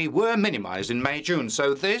and they were minimized in May, June.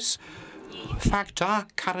 So this factor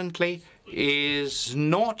currently is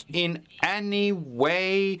not in any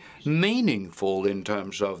way meaningful in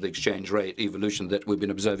terms of the exchange rate evolution that we've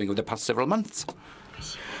been observing over the past several months.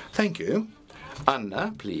 Thank you.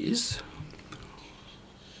 Anna, please.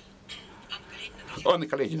 On the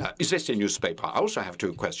Kalina, is this a newspaper? I also have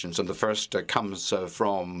two questions, and the first comes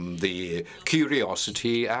from the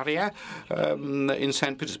curiosity area in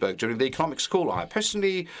St. Petersburg. During the economic school, I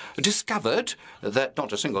personally discovered that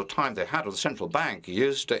not a single time the head of the central bank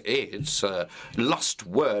used its last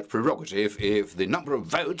word prerogative if the number of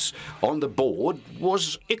votes on the board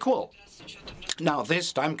was equal. Now,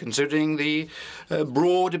 this time, considering the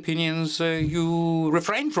broad opinions you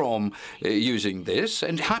refrain from using this,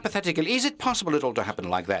 and hypothetically, is it possible at all to happen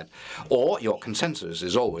like that? Or your consensus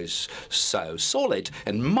is always so solid?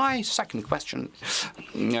 And my second question,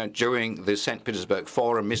 during the St. Petersburg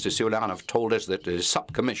Forum, Mr. Siulanov told us that the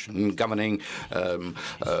subcommission governing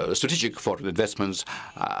strategic foreign investments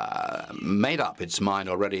made up its mind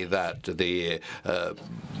already that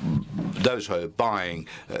those who are buying,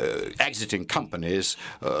 exiting companies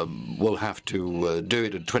will have to do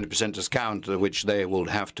it at 20% discount, which they will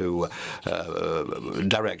have to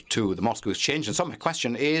direct to the Moscow Exchange. And so my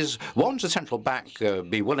question is, won't the central bank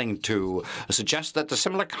be willing to suggest that the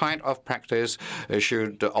similar kind of practice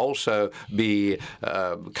should also be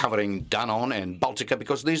covering Danone and Baltica,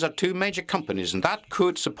 because these are two major companies, and that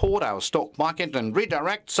could support our stock market and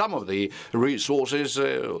redirect some of the resources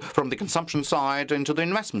from the consumption side into the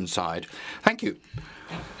investment side. Thank you.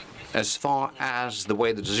 As far as the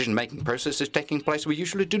way the decision-making process is taking place, we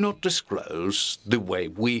usually do not disclose the way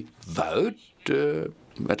we vote,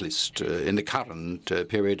 at least in the current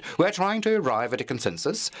period. We're trying to arrive at a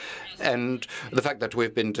consensus, and the fact that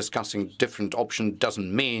we've been discussing different options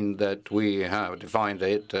doesn't mean that we have defined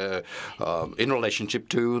it in relationship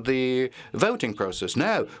to the voting process.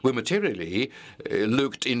 No, we materially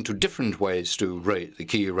looked into different ways to rate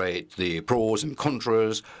the pros and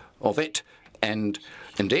contras of it, and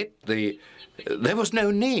indeed, there was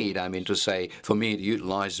no need, I mean to say, for me to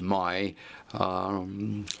utilize my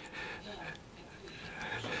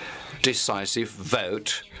decisive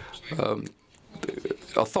vote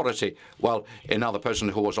authority. Well, another person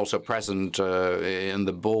who was also present in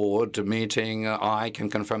the board meeting, I can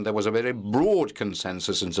confirm there was a very broad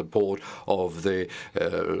consensus in support of the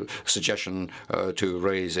suggestion to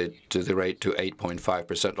raise the rate to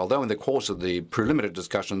 8.5%. Although in the course of the preliminary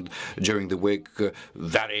discussion during the week,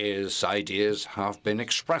 various ideas have been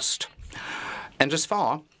expressed. And as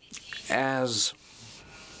far as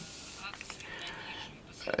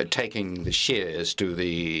taking the shares to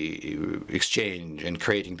the exchange and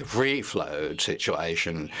creating the free float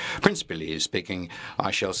situation, principally speaking,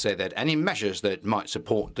 I shall say that any measures that might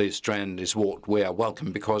support this trend is what we are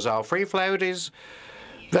welcome, because our free float is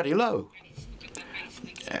very low.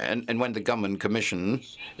 And when the government commission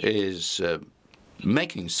is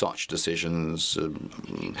making such decisions,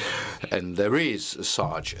 and there is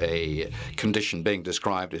such a condition being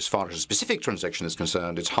described as far as a specific transaction is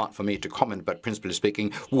concerned, it's hard for me to comment, but principally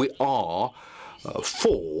speaking, we are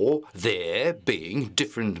for there being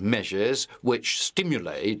different measures which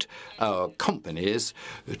stimulate companies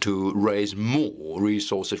to raise more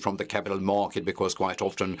resources from the capital market, because quite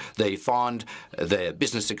often they fund their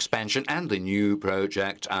business expansion and the new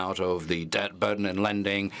project out of the debt burden and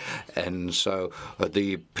lending. And so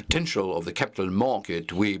the potential of the capital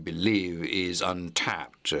market, we believe, is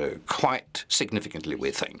untapped quite significantly, we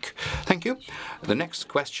think. Thank you. The next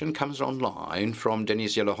question comes online from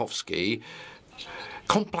Denis Yelohovsky.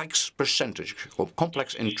 Complex percentage or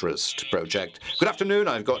complex interest project. Good afternoon.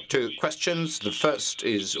 I've got two questions. The first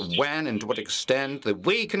is when and to what extent the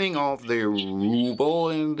weakening of the ruble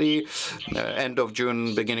in the end of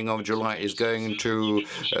June, beginning of July is going to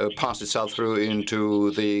pass itself through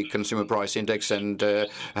into the consumer price index, and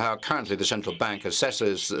how currently the central bank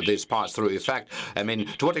assesses this pass-through effect. I mean,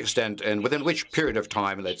 to what extent and within which period of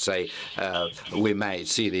time, let's say, we may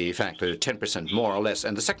see the effect of 10% more or less.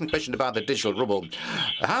 And the second question about the digital ruble.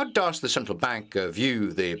 How does the central bank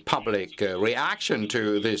view the public reaction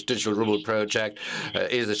to this digital ruble project?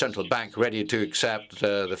 Is the central bank ready to accept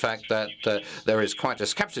the fact that there is quite a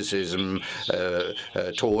skepticism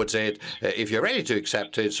towards it? If you're ready to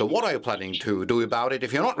accept it, so what are you planning to do about it?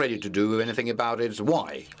 If you're not ready to do anything about it,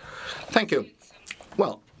 why? Thank you.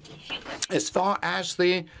 Well, as far as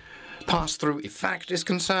the pass-through effect is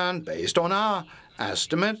concerned, based on our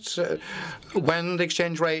estimates, when the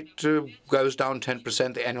exchange rate goes down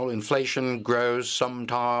 10%, the annual inflation grows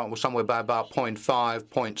somewhere by about 0.5,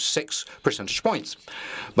 0.6 percentage points.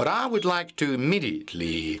 But I would like to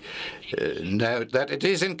immediately note that it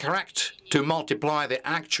is incorrect to multiply the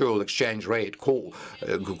actual exchange rate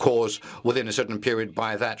course within a certain period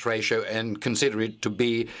by that ratio and consider it to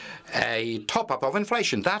be a top-up of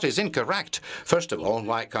inflation. That is incorrect. First of all,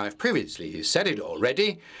 like I've previously said it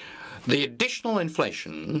already, the additional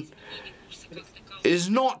inflation is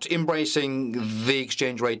not embracing the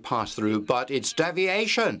exchange rate pass-through, but its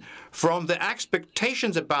deviation from the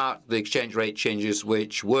expectations about the exchange rate changes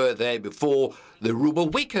which were there before the ruble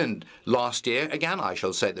weakened last year. Again, I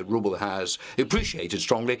shall say the ruble has appreciated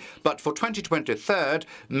strongly, but for 2023,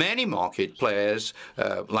 many market players,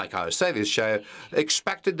 like our service show,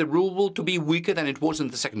 expected the ruble to be weaker than it was in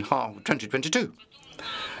the second half of 2022.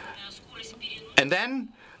 And then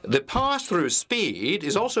the pass-through speed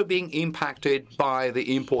is also being impacted by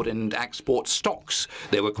the import and export stocks.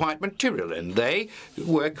 They were quite material, and they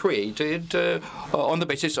were created on the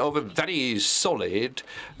basis of a very solid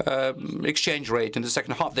exchange rate in the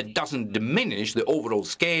second half that doesn't diminish the overall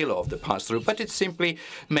scale of the pass-through, but it simply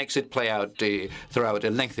makes it play out throughout a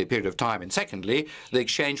lengthy period of time. And secondly, the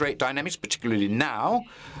exchange rate dynamics, particularly now,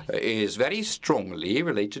 is very strongly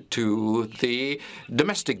related to the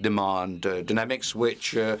domestic demand dynamics,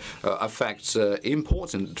 which affects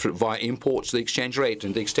imports, and via imports the exchange rate,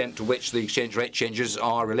 and the extent to which the exchange rate changes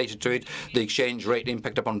are related to it, the exchange rate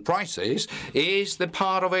impact upon prices, is the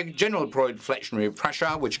part of a general pro-inflationary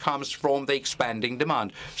pressure which comes from the expanding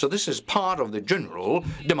demand. So this is part of the general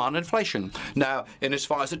demand inflation. Now, in as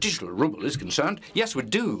far as the digital ruble is concerned, yes, we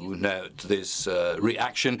do note this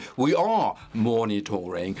reaction. We are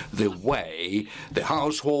monitoring the way the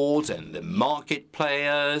households and the market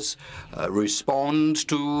players respond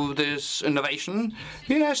to this innovation.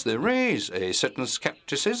 Yes, there is a certain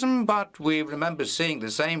skepticism, but we remember seeing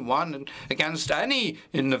the same one against any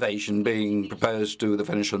innovation being proposed to the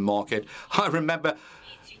financial market. I remember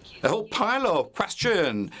a whole pile of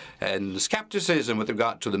question and skepticism with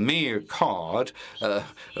regard to the Mir card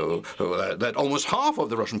that almost half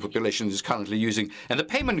of the Russian population is currently using. And the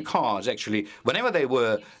payment cards, actually, whenever they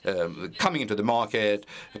were coming into the market,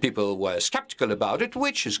 people were skeptical about it,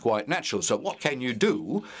 which is quite natural. So what can you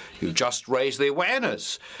do? You just raise the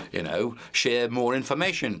awareness, share more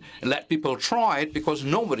information, and let people try it, because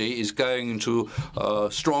nobody is going to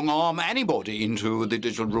strong-arm anybody into the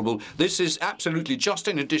digital ruble. This is absolutely just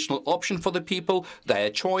an additional option for the people, their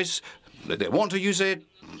choice. If they want to use it,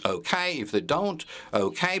 okay. If they don't,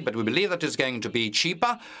 okay. But we believe that it's going to be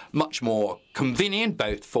cheaper, much more convenient,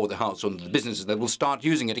 both for the household and the businesses that will start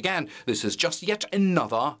using it again. This is just yet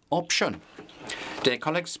another option. Dear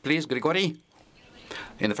colleagues, please, Grigori,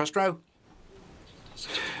 in the first row.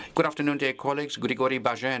 Good afternoon, dear colleagues. Grigory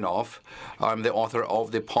Bajenov. I'm the author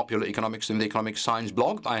of the Popular Economics and the Economic Science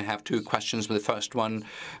blog. I have two questions. The first one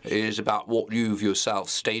is about what you've yourself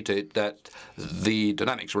stated, that the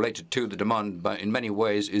dynamics related to the demand, but in many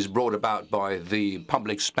ways, is brought about by the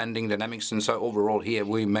public spending dynamics. And so overall here,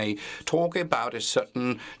 we may talk about a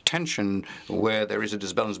certain tension where there is a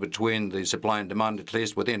disbalance between the supply and demand, at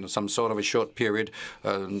least within some sort of a short period.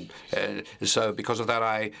 So because of that,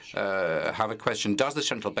 I have a question. Does the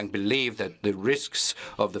central bank believe that the risks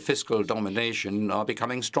of the fiscal domination are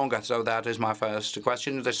becoming stronger? So that is my first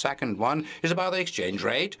question. The second one is about the exchange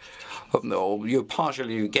rate. You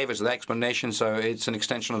partially gave us the explanation, so it's an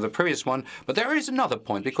extension of the previous one. But there is another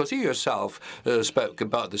point, because you yourself spoke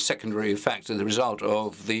about the secondary effects as a result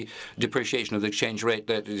of the depreciation of the exchange rate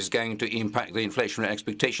that is going to impact the inflationary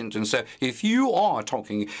expectations. And so if you are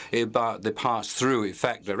talking about the pass-through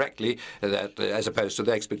effect directly, that as opposed to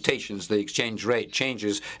the expectations, the exchange rate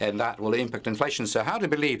changes, and that will impact inflation. So how do you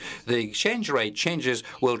believe the exchange rate changes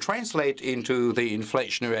will translate into the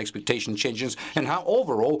inflationary expectation changes, and how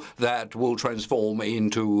overall that will transform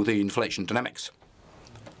into the inflation dynamics?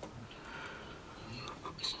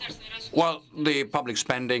 Well, the public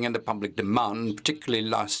spending and the public demand, particularly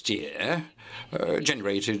last year,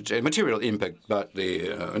 generated a material impact, but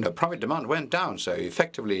the private demand went down. So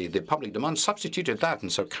effectively, the public demand substituted that.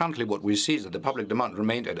 And so currently what we see is that the public demand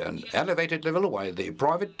remained at an elevated level, while the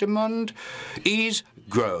private demand is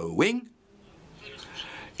growing.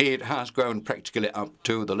 It has grown practically up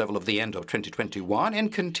to the level of the end of 2021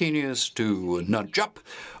 and continues to nudge up.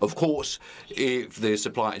 Of course, if the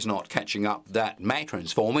supply is not catching up, that may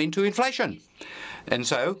transform into inflation. And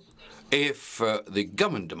so, if the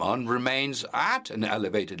government demand remains at an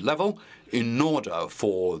elevated level, in order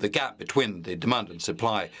for the gap between the demand and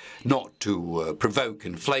supply not to provoke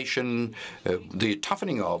inflation, the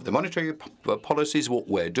toughening of the monetary policy is what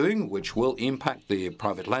we're doing, which will impact the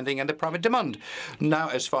private lending and the private demand. Now,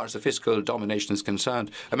 as far as the fiscal domination is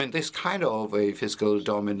concerned, I mean, this kind of a fiscal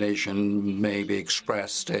domination may be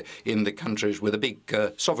expressed in the countries with a big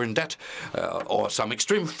sovereign debt or some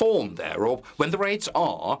extreme form thereof, when the rates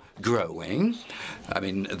are growing. I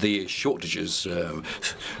mean, the shortages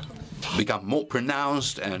become more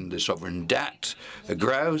pronounced, and the sovereign debt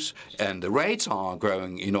grows, and the rates are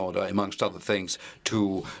growing in order, amongst other things,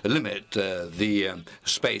 to limit the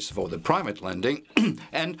space for the private lending.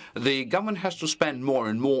 And the government has to spend more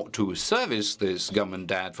and more to service this government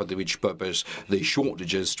debt, for which purpose the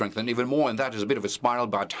shortages strengthen even more, and that is a bit of a spiral.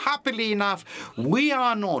 But happily enough, we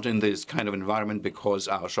are not in this kind of environment because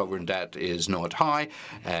our sovereign debt is not high,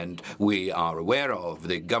 and we are aware of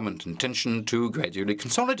the government intention to gradually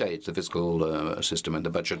consolidate the fiscal system and the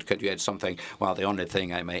budget. Could you add something? Well, the only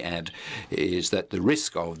thing I may add is that the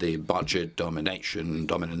risk of the budget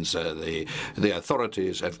dominance, the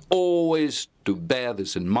authorities have always to bear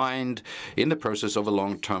this in mind in the process of a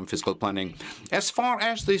long-term fiscal planning. As far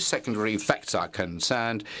as the secondary effects are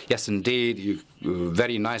concerned, yes, indeed, you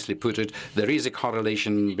very nicely put it, there is a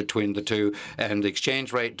correlation between the two, and the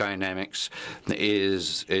exchange rate dynamics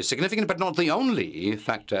is significant, but not the only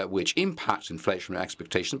factor which impacts inflationary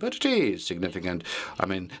expectations, but it is significant. I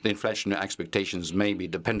mean, the inflationary expectations may be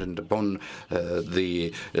dependent upon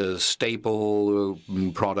the staple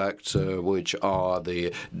products, which are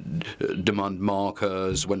the demand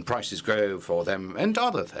markers when prices grow for them and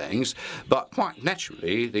other things, but quite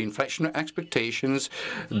naturally the inflationary expectations,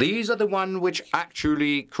 these are the ones which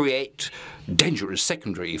actually create dangerous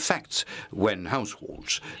secondary effects when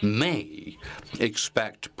households may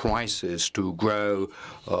expect prices to grow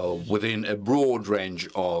within a broad range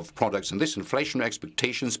of products, and this inflationary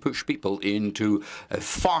expectations push people into a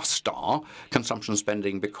faster consumption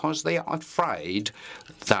spending because they are afraid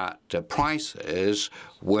that prices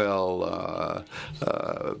will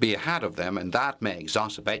be ahead of them, and that may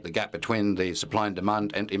exacerbate the gap between the supply and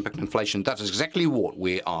demand and impact inflation. That is exactly what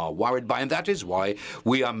we are worried by, and that is why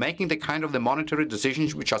we are making the kind of the monetary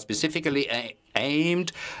decisions which are specifically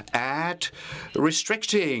aimed at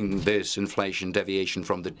restricting this inflation deviation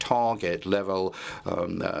from the target level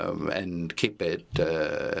and keep it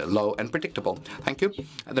low and predictable. Thank you.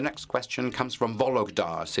 The next question comes from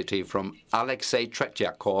Vologda city, from Alexei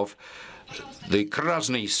Tretyakov, the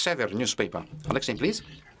Krasny Sever newspaper. Alexei, please.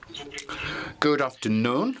 Good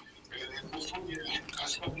afternoon.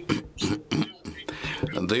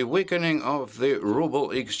 The weakening of the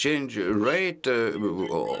ruble exchange rate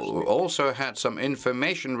also had some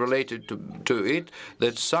information related to it,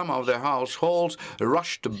 that some of the households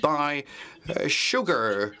rushed to buy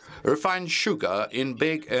sugar, refined sugar in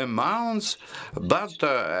big amounts, but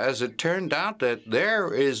as it turned out that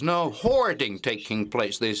there is no hoarding taking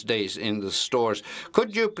place these days in the stores.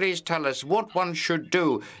 Could you please tell us what one should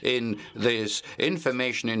do in this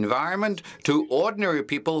information environment to ordinary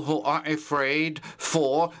people who are afraid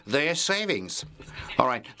for their savings? All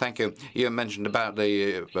right, thank you. You mentioned about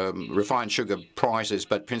the refined sugar prices,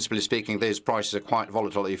 but principally speaking, these prices are quite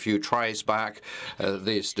volatile. If you trace back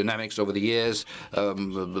these dynamics over the years,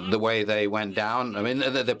 the way they went down, I mean,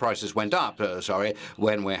 the prices went up,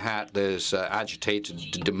 when we had this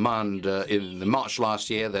agitated demand in March last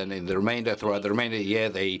year, then in the remainder, throughout the remainder of the year,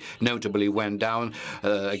 they notably went down.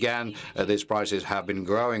 Again, these prices have been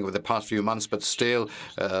growing over the past few months, but still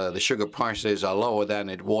the sugar prices are lower than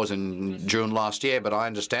it was in June last year. But I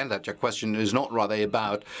understand that your question is not rather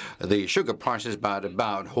about the sugar prices, but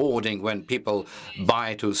about hoarding when people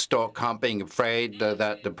buy to stock up, being afraid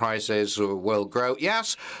that the prices will grow.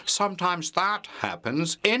 Yes, sometimes that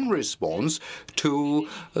happens in response to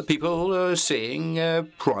people seeing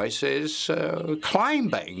prices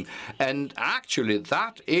climbing. And actually,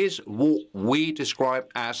 that is what we describe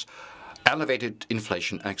as elevated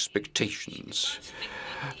inflation expectations.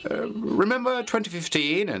 Remember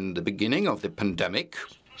 2015 and the beginning of the pandemic?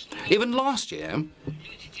 Even last year,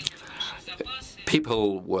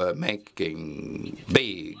 people were making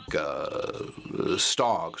big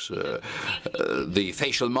stocks, the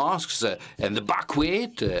facial masks and the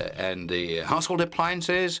buckwheat and the household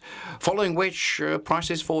appliances, following which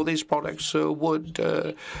prices for these products would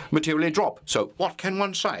materially drop. So what can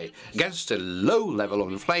one say? Against a low level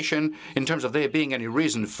of inflation, in terms of there being any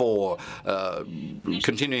reason for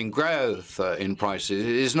continuing growth in prices,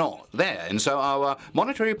 is not there. And so our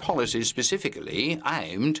monetary policy is specifically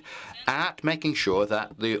aimed at making sure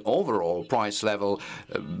that the overall price level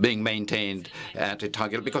being maintained at a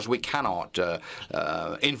target, because we cannot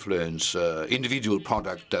influence individual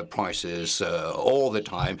product prices all the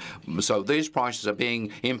time. So these prices are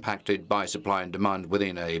being impacted by supply and demand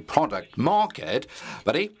within a product market.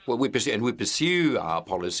 But we pursue our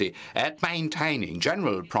policy at maintaining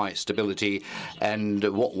general price stability, and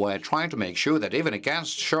what we're trying to make sure that even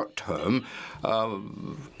against short-term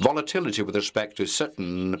volatility with respect to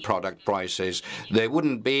certain product prices, there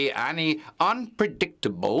wouldn't be any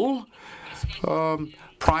unpredictable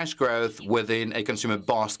price growth within a consumer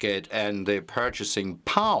basket and the purchasing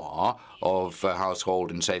power of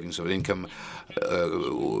household and savings of income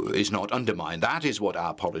is not undermined. That is what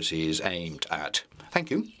our policy is aimed at.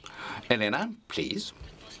 Thank you. Elena, please.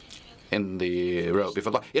 In the row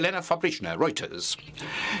before that. Elena Fabricna, Reuters.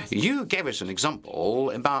 You gave us an example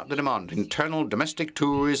about the demand. Internal domestic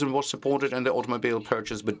tourism was supported in the automobile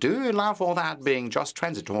purchase, but do you allow for that being just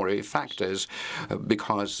transitory factors?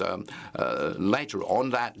 Because later on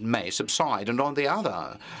that may subside. And on the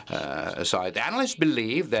other side, the analysts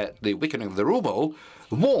believe that the weakening of the ruble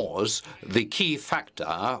was the key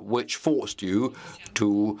factor which forced you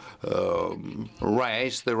to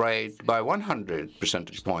raise the rate by 100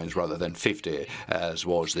 percentage points rather than 50, as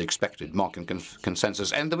was the expected market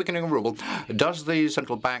consensus. And the weakening of ruble, does the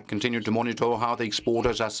central bank continue to monitor how the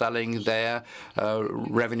exporters are selling their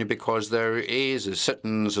revenue? Because there is a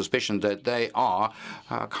certain suspicion that they are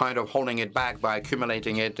kind of holding it back by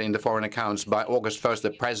accumulating it in the foreign accounts. By August 1st, the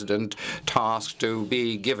president tasked to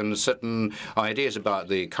be given certain ideas about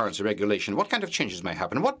the currency regulation. What kind of changes may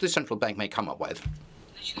happen? What the central bank may come up with?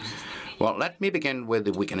 Well, let me begin with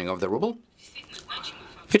the weakening of the ruble.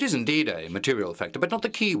 It is indeed a material factor, but not the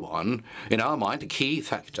key one. In our mind, the key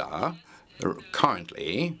factor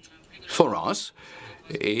currently for us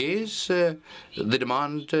is the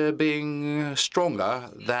demand being stronger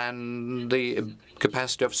than the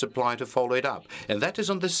capacity of supply to follow it up. And that is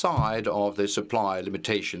on the side of the supply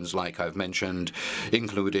limitations, like I've mentioned,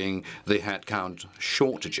 including the headcount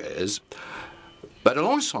shortages. But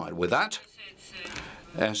alongside with that,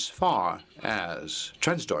 as far as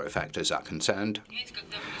transitory factors are concerned,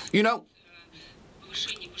 you know,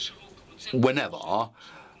 whenever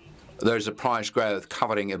there's a price growth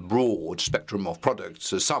covering a broad spectrum of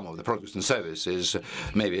products, some of the products and services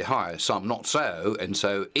may be higher, some not so. And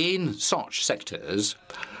so in such sectors,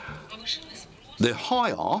 the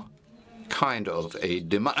higher kind of a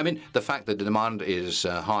demand, I mean, the fact that the demand is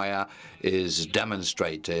higher is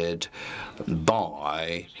demonstrated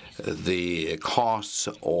by the costs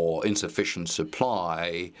or insufficient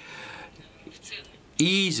supply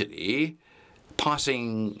easily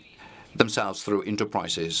passing themselves through into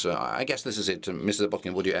prices. I guess this is it. Mr.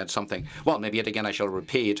 Zabotkin, would you add something? Well, maybe yet again I shall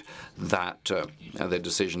repeat that the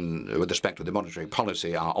decision with respect to the monetary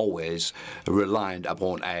policy are always reliant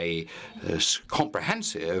upon a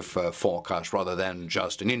comprehensive forecast rather than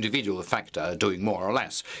just an individual factor doing more or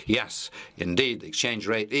less. Yes, indeed, the exchange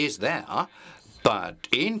rate is there, but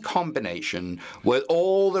in combination with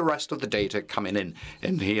all the rest of the data coming in.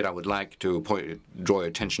 And here I would like to draw your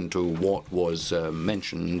attention to what was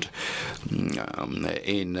mentioned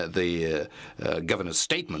in the governor's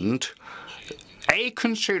statement. A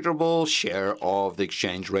considerable share of the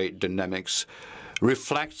exchange rate dynamics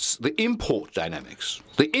reflects the import dynamics,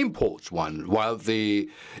 the imports one, while the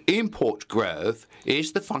import growth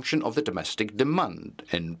is the function of the domestic demand.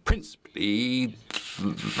 And principally,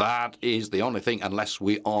 that is the only thing, unless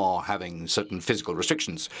we are having certain physical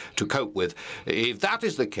restrictions to cope with. If that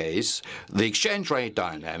is the case, the exchange rate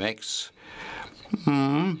dynamics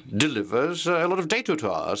delivers a lot of data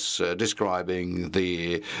to us describing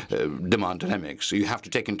the demand dynamics. You have to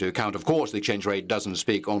take into account, of course, the exchange rate doesn't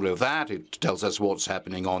speak only of that. It tells us what's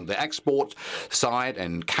happening on the export side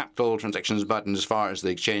and capital transactions, but as far as the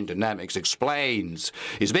exchange dynamics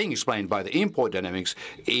is being explained by the import dynamics,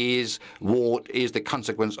 is what is the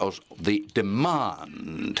consequence of the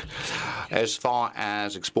demand. As far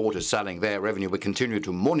as exporters selling their revenue, we continue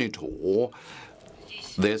to monitor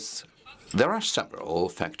this. There are several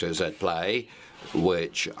factors at play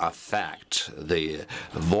which affect the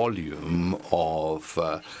volume of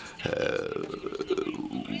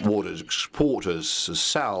what exporters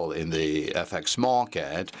sell in the FX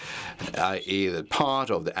market, i.e. that part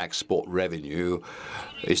of the export revenue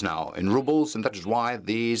is now in rubles, and that is why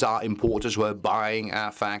these are importers who are buying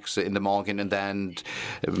FX in the market and then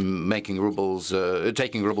taking rubles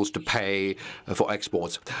to pay for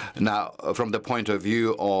exports. Now, from the point of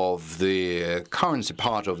view of the currency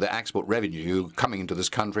part of the export revenue coming into this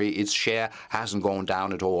country, its share hasn't gone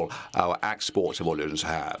down at all. Our export volumes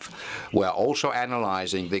have. We're also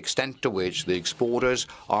analyzing the extent to which the exporters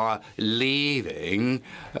are leaving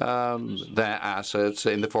their assets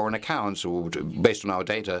in the foreign accounts. Based on our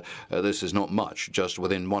data, this is not much, just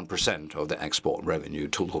within 1% of the export revenue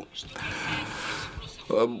total.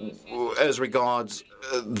 as regards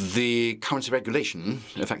the currency regulation,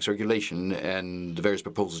 FX regulation, and the various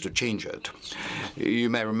proposals to change it. You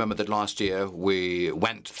may remember that last year we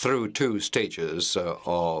went through two stages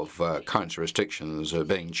of currency restrictions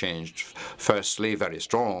being changed. Firstly, very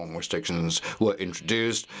strong restrictions were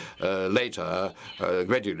introduced. Later,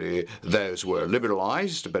 gradually, those were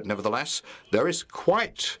liberalized, but nevertheless, there is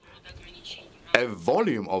quite a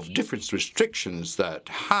volume of different restrictions that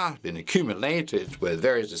have been accumulated with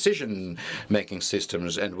various decision-making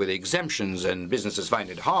systems and with exemptions, and businesses find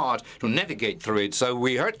it hard to navigate through it. So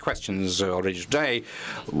we heard questions already today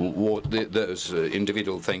what those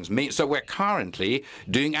individual things mean. So we're currently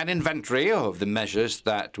doing an inventory of the measures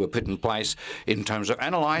that were put in place in terms of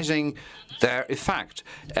analyzing their effect.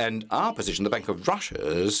 And our position, the Bank of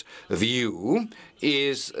Russia's view,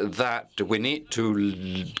 is that we need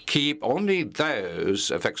to keep only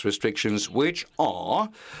those FX restrictions which are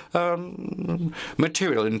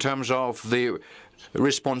material in terms of the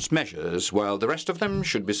response measures, while the rest of them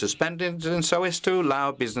should be suspended, and so as to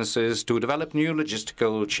allow businesses to develop new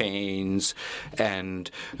logistical chains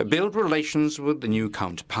and build relations with the new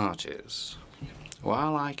counterparties.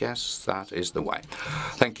 Well, I guess that is the way.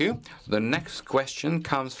 Thank you. The next question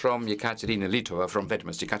comes from Yekaterina Litova from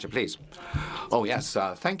Vedomosti. Yekaterina, please. Oh, yes.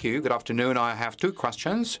 Thank you. Good afternoon. I have two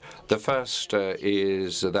questions. The first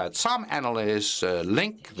is that some analysts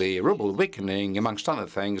link the ruble weakening, amongst other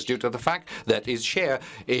things, due to the fact that its share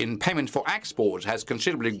in payment for export has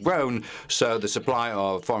considerably grown, so the supply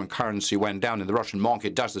of foreign currency went down in the Russian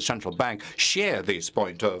market. Does the central bank share this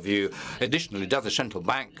point of view? Additionally, does the central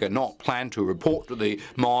bank not plan to report to the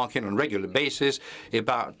market on a regular basis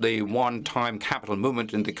about the one-time capital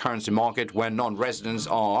movement in the currency market when non-residents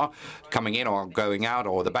are coming in or going out,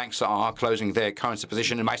 or the banks are closing their currency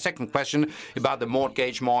position? And my second question about the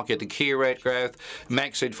mortgage market, the key rate growth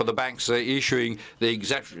makes it for the banks issuing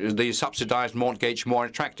the subsidized mortgage more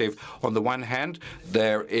attractive. On the one hand,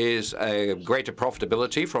 there is a greater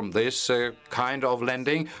profitability from this kind of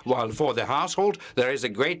lending, while for the household there is a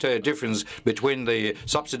greater difference between the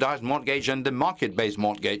subsidized mortgage and the market-based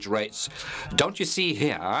mortgage rates. Don't you see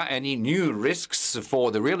here any new risks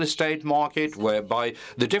for the real estate market, whereby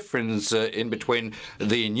the difference in between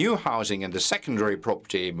the new housing and the secondary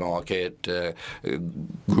property market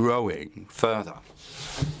growing further?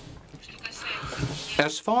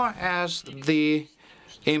 As far as the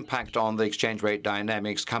impact on the exchange rate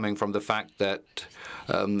dynamics coming from the fact that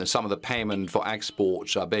some of the payment for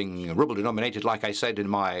exports are being ruble denominated, like I said in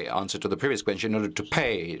my answer to the previous question, in order to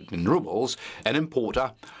pay in rubles, an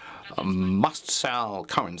importer must sell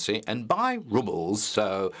currency and buy rubles.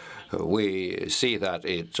 So we see that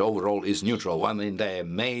it overall is neutral. I mean, there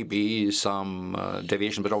may be some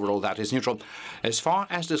deviation, but overall that is neutral. As far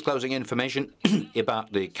as disclosing information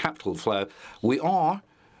about the capital flow, we are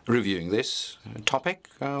reviewing this topic.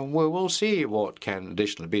 We will see what can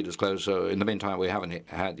additionally be disclosed. So in the meantime, we haven't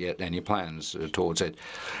had yet any plans towards it.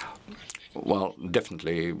 Well,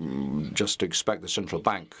 definitely, just to expect the central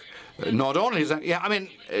bank, not only is that, yeah, I mean,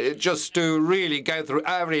 just to really go through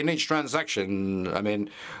every and each transaction, I mean,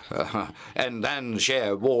 and then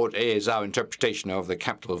share what is our interpretation of the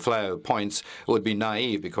capital flow points would be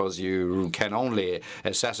naive, because you can only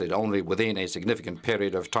assess it only within a significant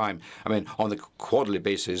period of time. I mean, on the quarterly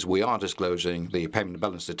basis, we are disclosing the payment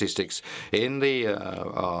balance statistics in the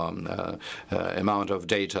amount of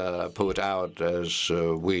data put out as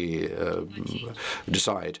we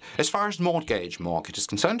decide. As far as mortgage market is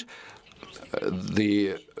concerned,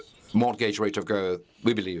 the mortgage rate of growth,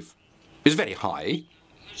 we believe, is very high.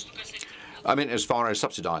 I mean, as far as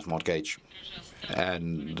subsidized mortgage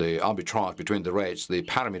and the arbitrage between the rates, the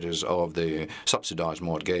parameters of the subsidized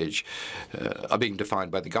mortgage are being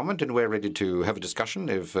defined by the government, and we're ready to have a discussion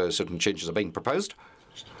if certain changes are being proposed.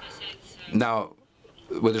 Now,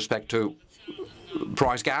 with respect to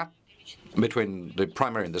price gap between the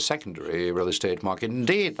primary and the secondary real estate market,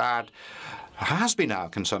 indeed, that has been our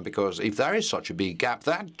concern, because if there is such a big gap,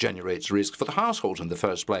 that generates risk for the households in the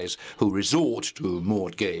first place who resort to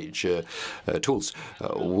mortgage tools.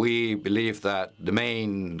 We believe that the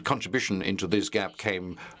main contribution into this gap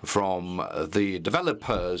came from the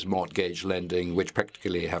developers' mortgage lending, which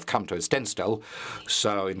practically have come to a standstill.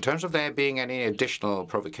 So in terms of there being any additional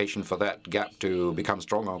provocation for that gap to become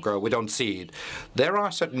stronger or grow, we don't see it. There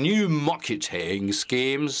are certain new marketing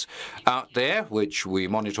schemes out there which we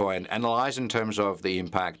monitor and analyze in terms of the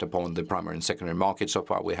impact upon the primary and secondary market. So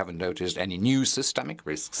far, we haven't noticed any new systemic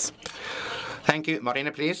risks. Thank you.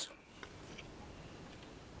 Marina, please.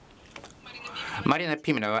 Marina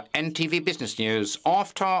Pimeno, NTV Business News.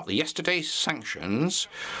 After yesterday's sanctions,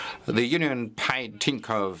 the Union paid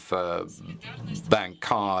Tinkoff bank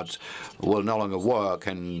cards will no longer work,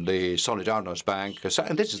 and the Solidarność Bank.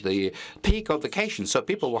 And this is the peak of vacation, so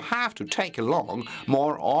people will have to take along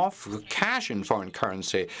more of cash in foreign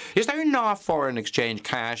currency. Is there enough foreign exchange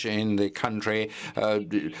cash in the country?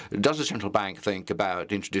 Does the central bank think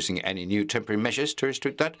about introducing any new temporary measures to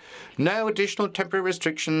restrict that? No additional temporary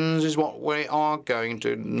restrictions is what we are going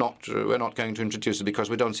to we're not going to introduce it because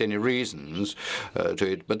we don't see any reasons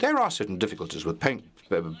to it. But there are certain difficulties with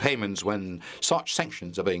payments when such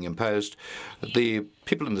sanctions are being imposed. The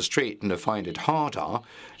people in the street find it harder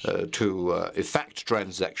to effect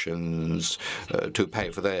transactions to pay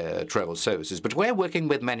for their travel services. But we're working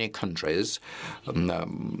with many countries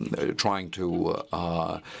trying to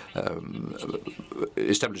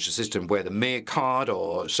establish a system where the Mir card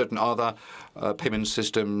or certain other payment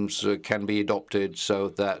systems can be adopted so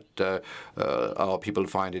that our people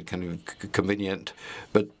find it convenient.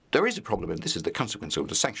 But there is a problem, and this is the consequence of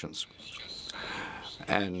the sanctions.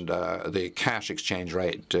 And the cash exchange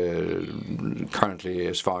rate currently,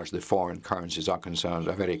 as far as the foreign currencies are concerned,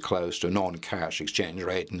 are very close to non-cash exchange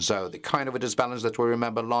rate. And so the kind of a disbalance that we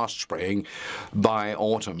remember last spring by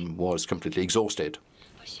autumn was completely exhausted.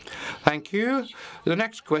 Thank you. The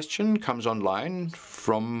next question comes online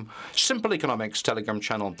from Simple Economics Telegram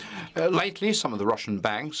channel. Lately, some of the Russian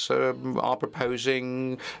banks are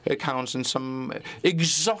proposing accounts in some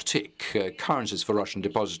exotic currencies for Russian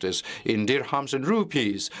depositors in dirhams and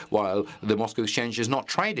rupees, while the Moscow Exchange is not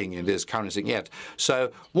trading in this currency yet.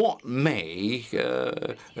 So what may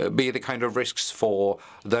be the kind of risks for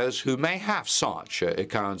those who may have such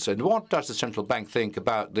accounts? And what does the central bank think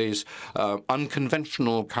about these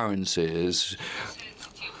unconventional currencies?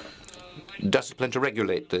 Does it plan to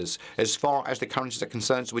regulate this? As far as the currencies are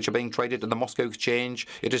concerned which are being traded in the Moscow Exchange,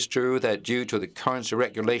 it is true that due to the currency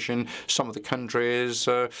regulation, some of the countries'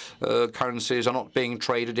 currencies are not being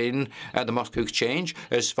traded in at the Moscow Exchange.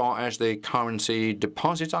 As far as the currency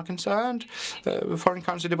deposits are concerned, foreign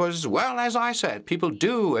currency deposits, well, as I said, people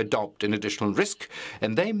do adopt an additional risk,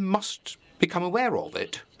 and they must become aware of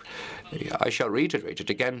it. I shall reiterate it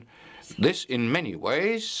again. This, in many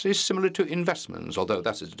ways, is similar to investments, although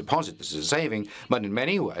that's a deposit, this is a saving, but in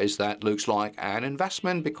many ways that looks like an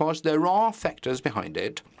investment because there are factors behind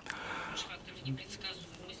it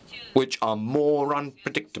which are more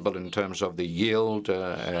unpredictable in terms of the yield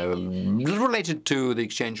related to the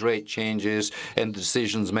exchange rate changes and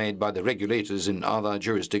decisions made by the regulators in other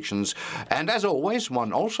jurisdictions. And as always,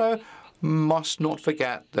 one also must not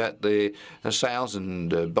forget that the sell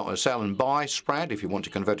and buy spread, if you want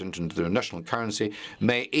to convert it into the national currency,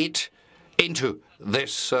 may eat into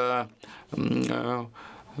this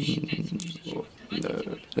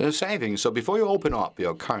savings. So before you open up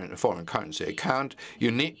your current foreign currency account,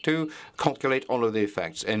 you need to calculate all of the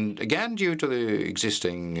effects. And again, due to the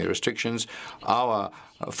existing restrictions, our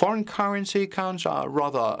foreign currency accounts are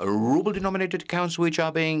rather ruble-denominated accounts which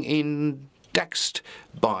are being indexed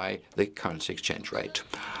by the currency exchange rate.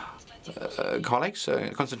 Colleagues,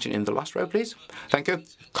 Konstantin in the last row, please. Thank you.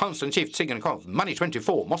 Konstantin Tsigankov, Money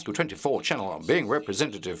 24, Moscow 24 channel, being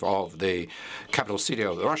representative of the capital city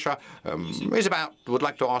of Russia, would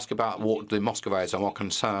like to ask about what the Muscovites are more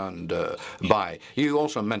concerned by. You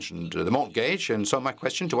also mentioned the mortgage, and so my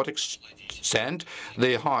question, to what extent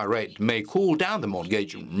the higher rate may cool down the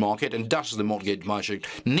mortgage market, and does the mortgage market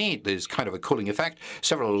need this kind of a cooling effect?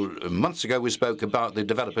 Several months ago, we spoke about the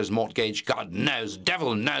developer's mortgage, God knows,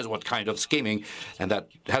 devil knows what kind of scheming, and that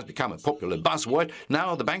has become a popular buzzword.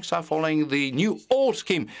 Now the banks are following the new old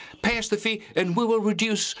scheme. Pay us the fee and we will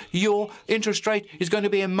reduce your interest rate. It's going to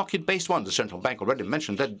be a market-based one. The central bank already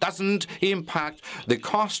mentioned that doesn't impact the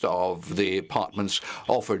cost of the apartments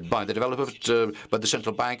offered by the developers, but the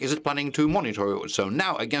central bank is planning to monitor it. So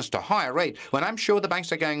now, against a higher rate, when I'm sure the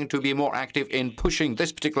banks are going to be more active in pushing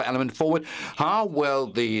this particular element forward, how will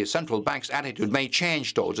the central bank's attitude may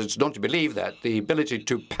change towards it? Don't you believe that the ability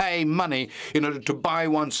to pay money in order to buy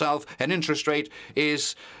oneself an interest rate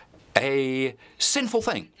is a sinful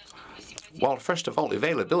thing? Well, first of all,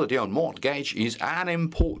 availability on mortgage is an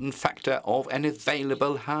important factor of an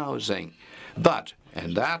available housing. But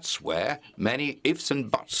And that's where many ifs and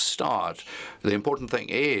buts start. The important thing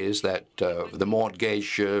is that the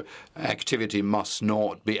mortgage activity must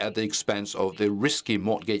not be at the expense of the risky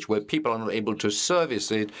mortgage, where people are not able to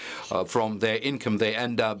service it from their income. They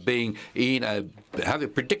end up being have a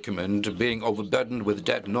predicament, being overburdened with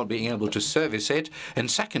debt, not being able to service it.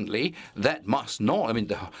 And secondly, that must not, I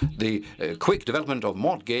mean, the quick development of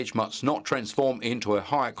mortgage must not transform into a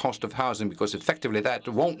higher cost of housing, because effectively that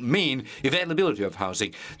won't mean availability of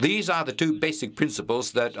housing. These are the two basic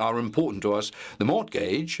principles that are important to us. The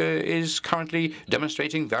mortgage is currently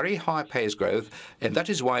demonstrating very high pace growth, and that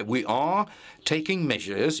is why we are taking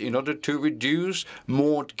measures in order to reduce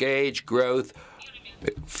mortgage growth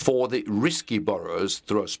for the risky borrowers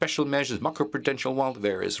through special measures, macroprudential one,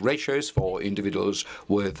 various ratios for individuals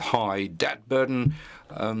with high debt burden,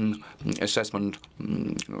 assessment,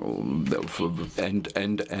 and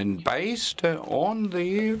based on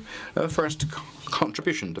the first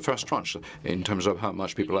contribution, the first tranche, in terms of how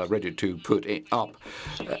much people are ready to put it up.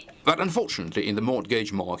 But unfortunately, in the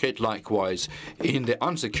mortgage market, likewise in the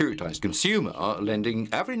unsecuritized consumer lending,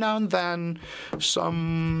 every now and then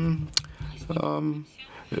some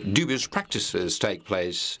dubious practices take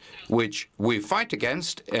place, which we fight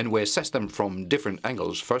against, and we assess them from different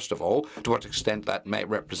angles. First of all, to what extent that may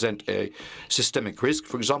represent a systemic risk.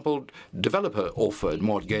 For example, developer-offered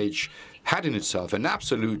mortgage had in itself an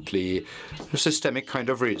absolutely systemic kind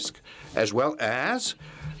of risk, as well as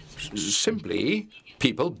simply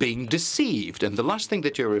people being deceived. And the last thing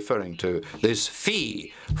that you're referring to, this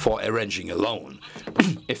fee for arranging a loan,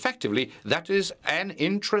 effectively, that is an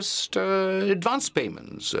interest advance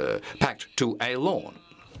payments packed to a loan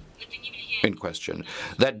in question.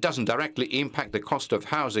 That doesn't directly impact the cost of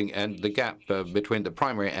housing and the gap between the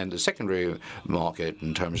primary and the secondary market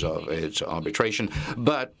in terms of its arbitration.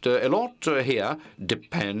 But a lot here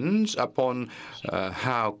depends upon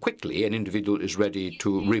how quickly an individual is ready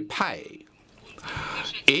to repay.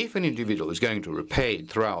 If an individual is going to repay it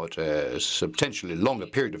throughout a substantially longer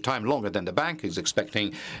period of time, longer than the bank is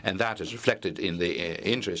expecting, and that is reflected in the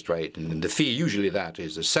interest rate and in the fee, usually that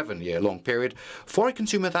is a 7-year long period, for a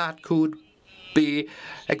consumer that could be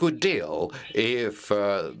a good deal. If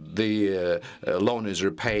the loan is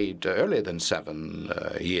repaid earlier than 7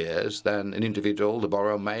 years, then an individual, the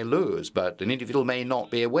borrower, may lose, but an individual may not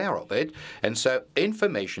be aware of it. And so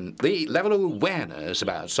information, the level of awareness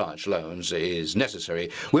about such loans is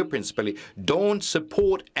necessary. We principally don't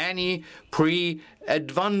support any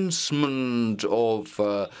pre-advancement of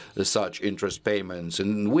such interest payments,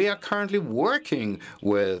 and we are currently working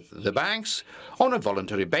with the banks on a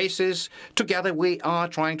voluntary basis. Together we are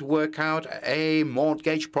trying to work out a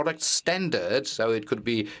mortgage product standard so it could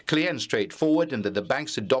be clear and straightforward and that the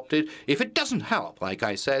banks adopt it. If it doesn't help, like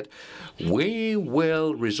I said, we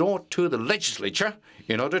will resort to the legislature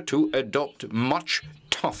in order to adopt much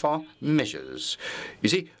tougher measures. You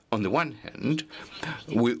see, on the one hand,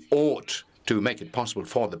 we ought to make it possible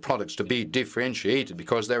for the products to be differentiated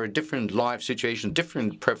because there are different life situations,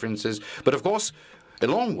 different preferences, but of course,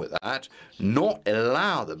 along with that, not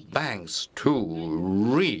allow the banks to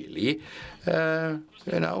really,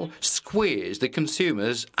 squeeze the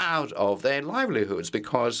consumers out of their livelihoods,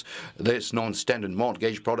 because this non-standard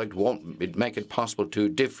mortgage product won't make it possible to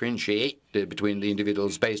differentiate between the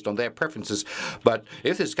individuals based on their preferences. But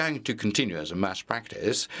if it's going to continue as a mass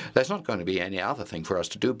practice, there's not going to be any other thing for us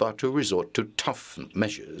to do but to resort to tough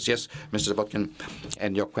measures. Yes, Mr. Zabotkin,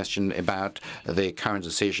 and your question about the current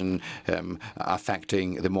decision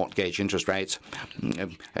affecting the mortgage interest rates,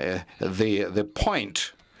 the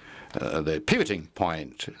point, the pivoting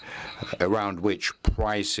point around which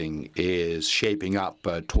pricing is shaping up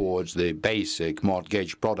towards the basic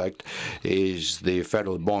mortgage product is the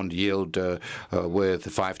federal bond yield with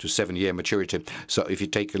 5 to 7 year maturity. So if you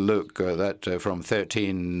take a look at from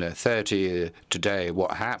 1330 today,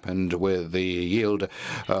 what happened with the yield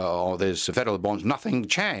of this federal bonds, nothing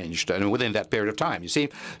changed and within that period of time, you see.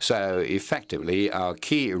 So effectively, our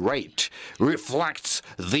key rate reflects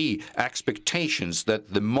the expectations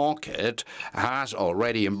that the market has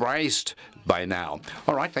already embraced by now.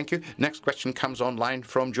 All right, thank you. Next question comes online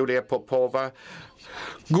from Julia Popova,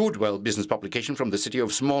 Goodwill business publication from the city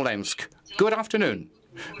of Smolensk. Good afternoon.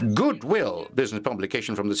 Goodwill business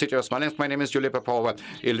publication from the city of Smolensk. My name is Julia Popova.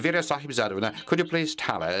 Elvira Nabiullina, could you please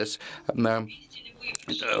tell us,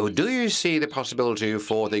 do you see the possibility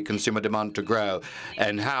for the consumer demand to grow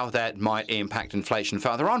and how that might impact inflation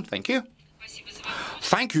further on? Thank you.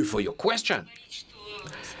 Thank you for your question.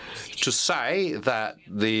 To say that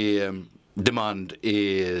the demand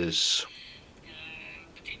is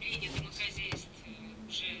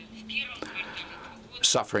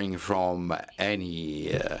suffering from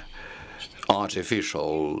any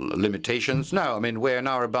artificial limitations. No, I mean, we're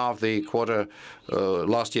now above the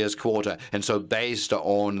last year's quarter, and so based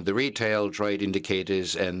on the retail trade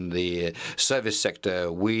indicators and the service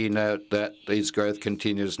sector, we note that its growth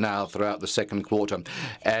continues now throughout the second quarter.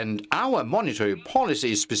 And our monetary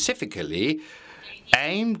policy is specifically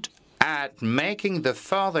aimed at making the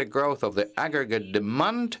further growth of the aggregate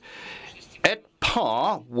demand at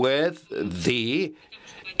par with the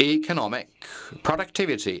economic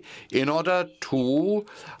productivity in order to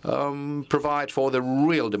provide for the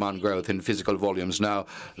real demand growth in physical volumes. Now,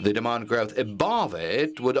 the demand growth above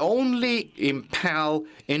it would only impel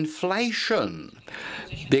inflation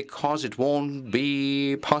because it won't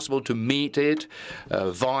be possible to meet it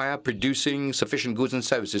via producing sufficient goods and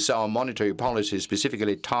services. So our monetary policy is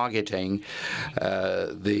specifically targeting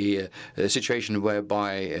the situation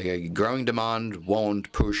whereby growing demand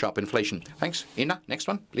won't push up inflation. Thanks. Ina, next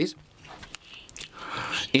one, please.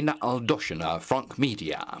 Ina Aldoshina, Frank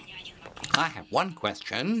Media. I have one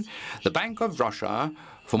question. The Bank of Russia,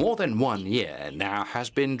 for more than 1 year now, has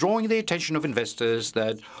been drawing the attention of investors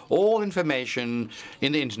that all information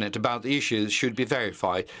in the internet about the issues should be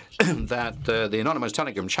verified, that the anonymous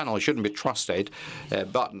Telegram channel shouldn't be trusted,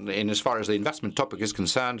 but in as far as the investment topic is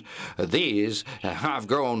concerned, these have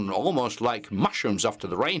grown almost like mushrooms after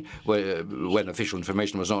the rain, when official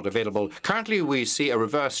information was not available. Currently, we see a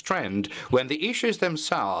reverse trend when the issues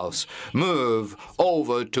themselves move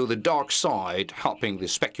over to the dark side, helping the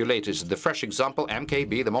speculators. The fresh example,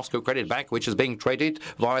 MKB, the Moscow Credit Bank, which is being traded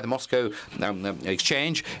via the Moscow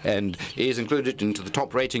exchange and is included into the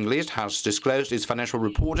top rating list, has disclosed its financial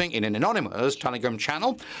reporting in an anonymous Telegram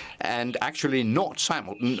channel, and actually not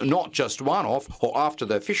just one-off or after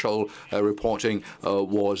the official reporting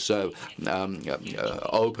was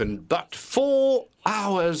opened, but 4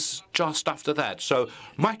 hours just after that. So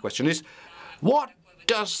my question is, what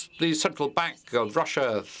does the Central Bank of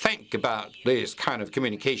Russia think about this kind of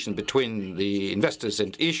communication between the investors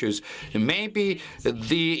and issues? Maybe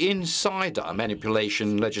the insider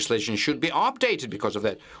manipulation legislation should be updated because of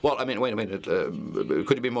that. Well, I mean, wait a minute.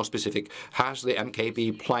 Could you be more specific? Has the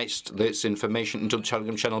MKB placed this information into the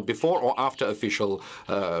Telegram channel before or after official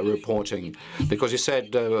reporting? Because you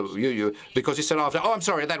said because you said after. Oh, I'm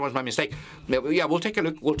sorry, that was my mistake. Yeah, we'll take a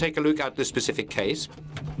look. We'll take a look at this specific case.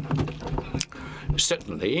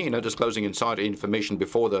 Certainly, disclosing insider information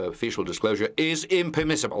before the official disclosure is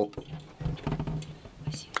impermissible.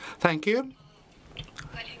 Thank you.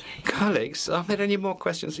 Colleagues, are there any more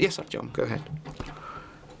questions? Yes, Artyom, go ahead.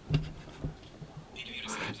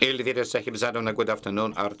 Elvira Nabiullina, good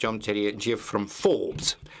afternoon. Artyom Terentiev from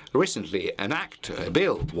Forbes. Recently, a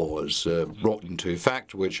bill was brought into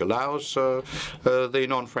effect which allows the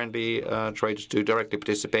non-friendly traders to directly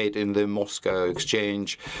participate in the Moscow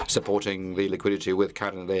exchange, supporting the liquidity with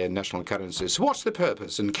their national currencies. What's the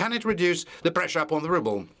purpose, and can it reduce the pressure upon the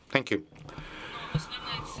ruble? Thank you.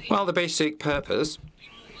 Well, the basic purpose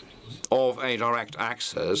of a direct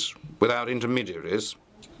access without intermediaries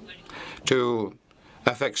to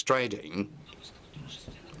FX trading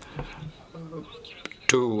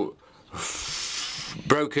to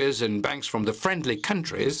brokers and banks from the friendly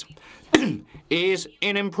countries is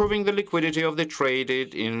in improving the liquidity of the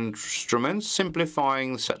traded instruments,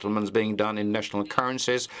 simplifying settlements being done in national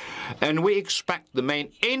currencies, and we expect the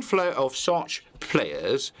main inflow of such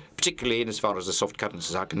players, particularly as far as the soft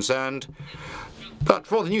currencies are concerned. But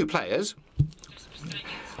for the new players,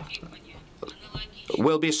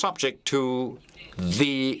 will be subject to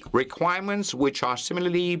the requirements which are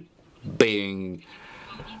similarly being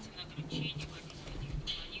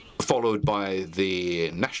followed by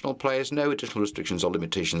the national players. No additional restrictions or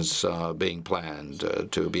limitations are being planned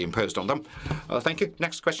to be imposed on them. Thank you.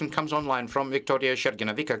 Next question comes online from Victoria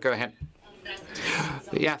Shergina. Vika, go ahead.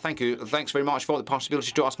 Yeah, thank you. Thanks very much for the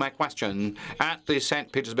possibility to ask my question. At the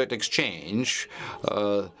St. Petersburg exchange,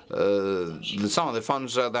 some of the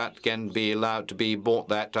funds that can be allowed to be bought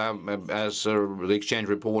that, as the exchange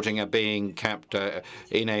reporting, are being kept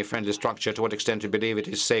in a friendly structure. To what extent do you believe it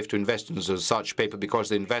is safe to invest in such paper, because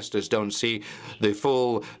the investors don't see the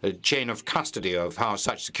full chain of custody of how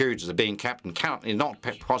such securities are being kept, and it's not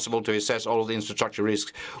possible to assess all of the infrastructure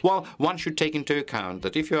risks? Well, one should take into account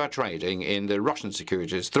that if you are trading in the Russian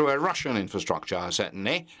securities through a Russian infrastructure,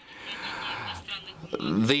 certainly,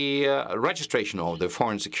 the registration of the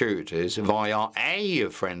foreign securities via a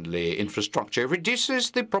friendly infrastructure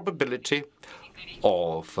reduces the probability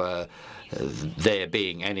of there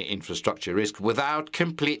being any infrastructure risk without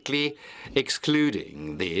completely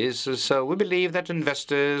excluding these. So we believe that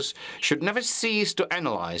investors should never cease to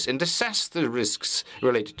analyze and assess the risks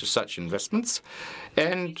related to such investments.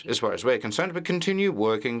 And as far as we're concerned, we continue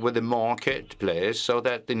working with the marketplace so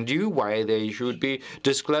that in due way they should be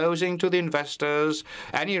disclosing to the investors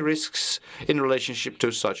any risks in relationship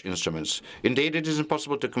to such instruments. Indeed, it is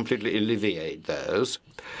impossible to completely alleviate those.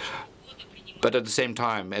 But at the same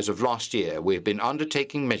time, as of last year, we've been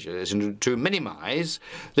undertaking measures to minimize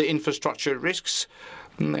the infrastructure risks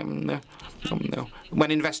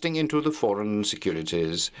when investing into the foreign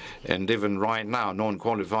securities. And even right now,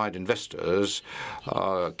 non-qualified investors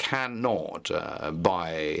cannot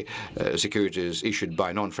buy securities issued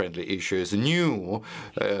by non-friendly issuers. New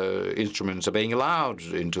instruments are being allowed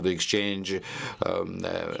into the exchange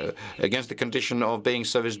against the condition of being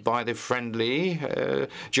serviced by the friendly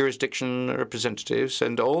jurisdiction representatives,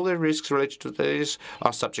 and all the risks related to this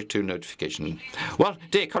are subject to notification. Well,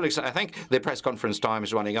 dear colleagues, I think the press conference time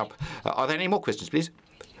is running up. Are there any more questions, please?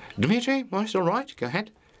 Dmitry, it's all right. Go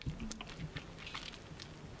ahead.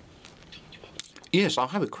 Yes, I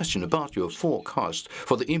have a question about your forecast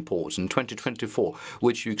for the imports in 2024,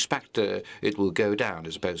 which you expect it will go down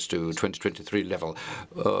as opposed to 2023 level.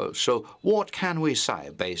 So what can we say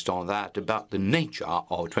based on that about the nature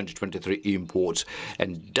of 2023 imports,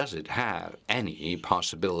 and does it have any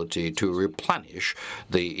possibility to replenish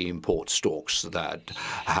the import stocks that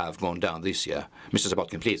have gone down this year? Mr.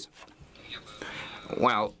 Zabotkin, please.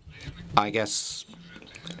 Well, I guess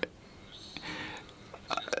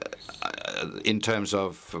in terms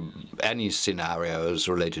of any scenarios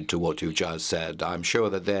related to what you just said, I'm sure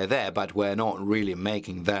that they're there, but we're not really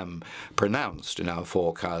making them pronounced in our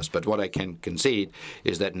forecast. But what I can concede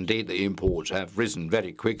is that indeed the imports have risen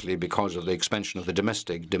very quickly because of the expansion of the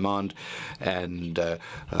domestic demand, and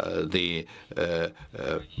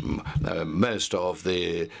most of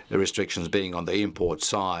the restrictions being on the import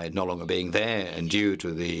side no longer being there, and due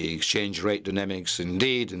to the exchange rate dynamics,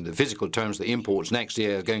 indeed, in the physical terms, the imports next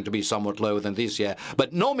year are going to be somewhat lower than this year.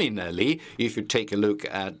 But nominally, if you take a look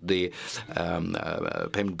at the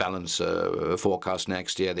payment balance forecast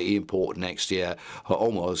next year, the import next year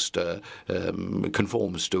almost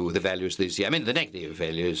conforms to the values this year. I mean, the negative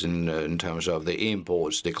values in terms of the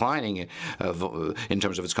imports declining in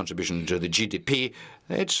terms of its contribution to the GDP,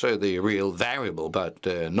 it's the real variable, but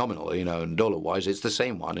nominal, dollar-wise, it's the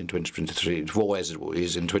same one in 2023 as it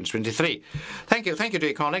is in 2023. Thank you,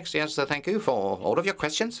 dear colleagues. Yes, thank you for all of your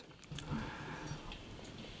questions.